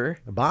 Bomber.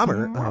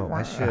 Oh,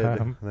 I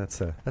should.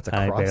 That's a crossover.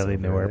 I barely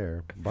knew her.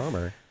 There.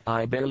 Bomber.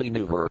 I barely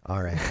knew her.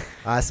 All right.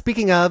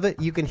 Speaking of,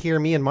 you can hear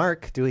me and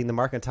Mark doing the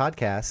Mark and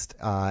Toddcast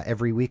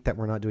every week that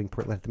we're not doing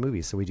Portland at the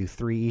Movies. So we do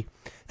three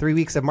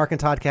weeks of Mark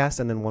and Toddcast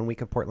and then 1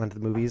 week of Portland at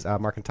the Movies,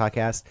 Mark and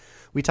Toddcast.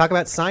 We talk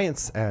about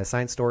science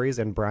stories,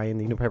 and Brian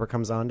Newpiper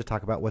comes on to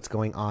talk about what's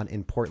going on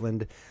in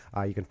Portland.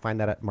 You can find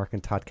that at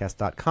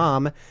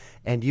markandtoddcast.com,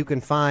 and you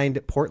can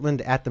find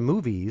Portland at the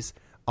Movies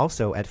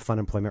also at Fun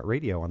Employment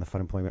Radio on the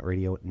Fun Employment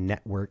Radio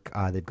Network.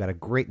 They've got a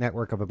great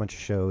network of a bunch of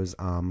shows.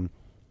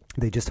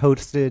 They just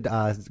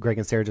hosted, Greg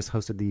and Sarah just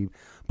hosted the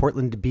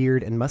Portland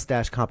Beard and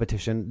Mustache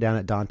Competition down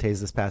at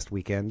Dante's this past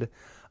weekend.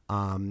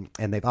 And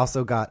they've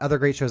also got other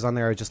great shows on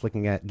there. I was just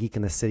looking at Geek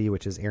in the City,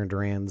 which is Aaron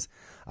Duran's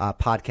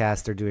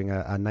podcast. They're doing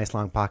a nice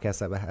long podcast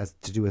that has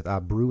to do with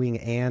brewing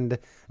and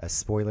a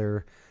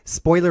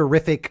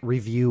spoilerific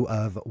review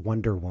of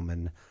Wonder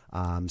Woman.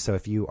 So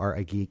if you are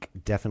a geek,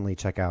 definitely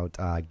check out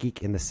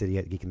Geek in the City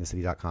at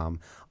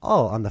geekinthecity.com,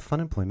 all on the Fun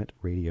Employment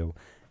Radio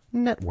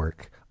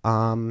Network.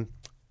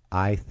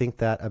 I think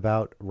that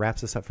about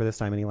wraps us up for this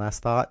time. Any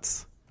last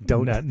thoughts?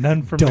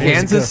 None from don't me.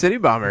 Kansas City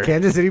Bombers.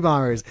 Kansas City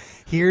Bombers.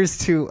 Here's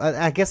to,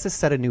 I guess this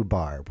set a new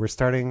bar.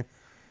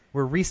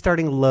 We're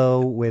restarting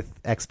low with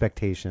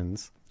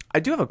expectations.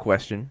 I do have a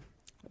question.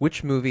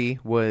 Which movie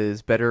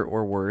was better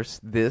or worse,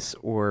 this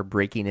or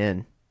Breaking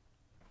In?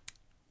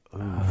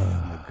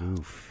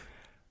 Goof.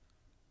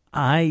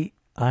 I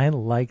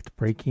liked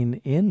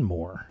Breaking In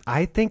more.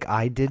 I think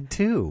I did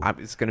too.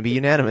 It's going to be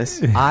unanimous.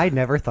 I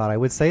never thought I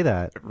would say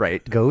that.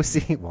 Right. Go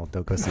see. Well,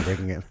 don't go see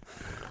Breaking In.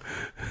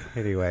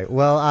 Anyway,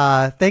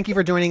 well, thank you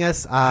for joining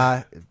us.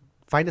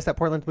 Find us at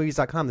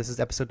portlandmovies.com. This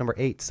is episode number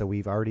 8, so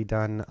we've already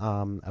done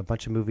a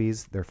bunch of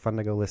movies. They're fun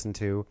to go listen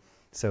to.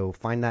 So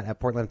find that at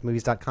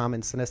portlandmovies.com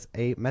and send us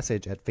a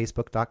message at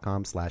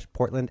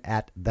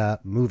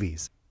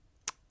facebook.com/portland@the-movies.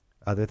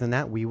 Other than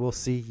that, we will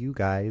see you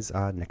guys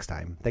next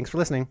time. Thanks for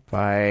listening.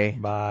 Bye.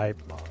 Bye.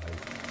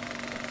 Bye.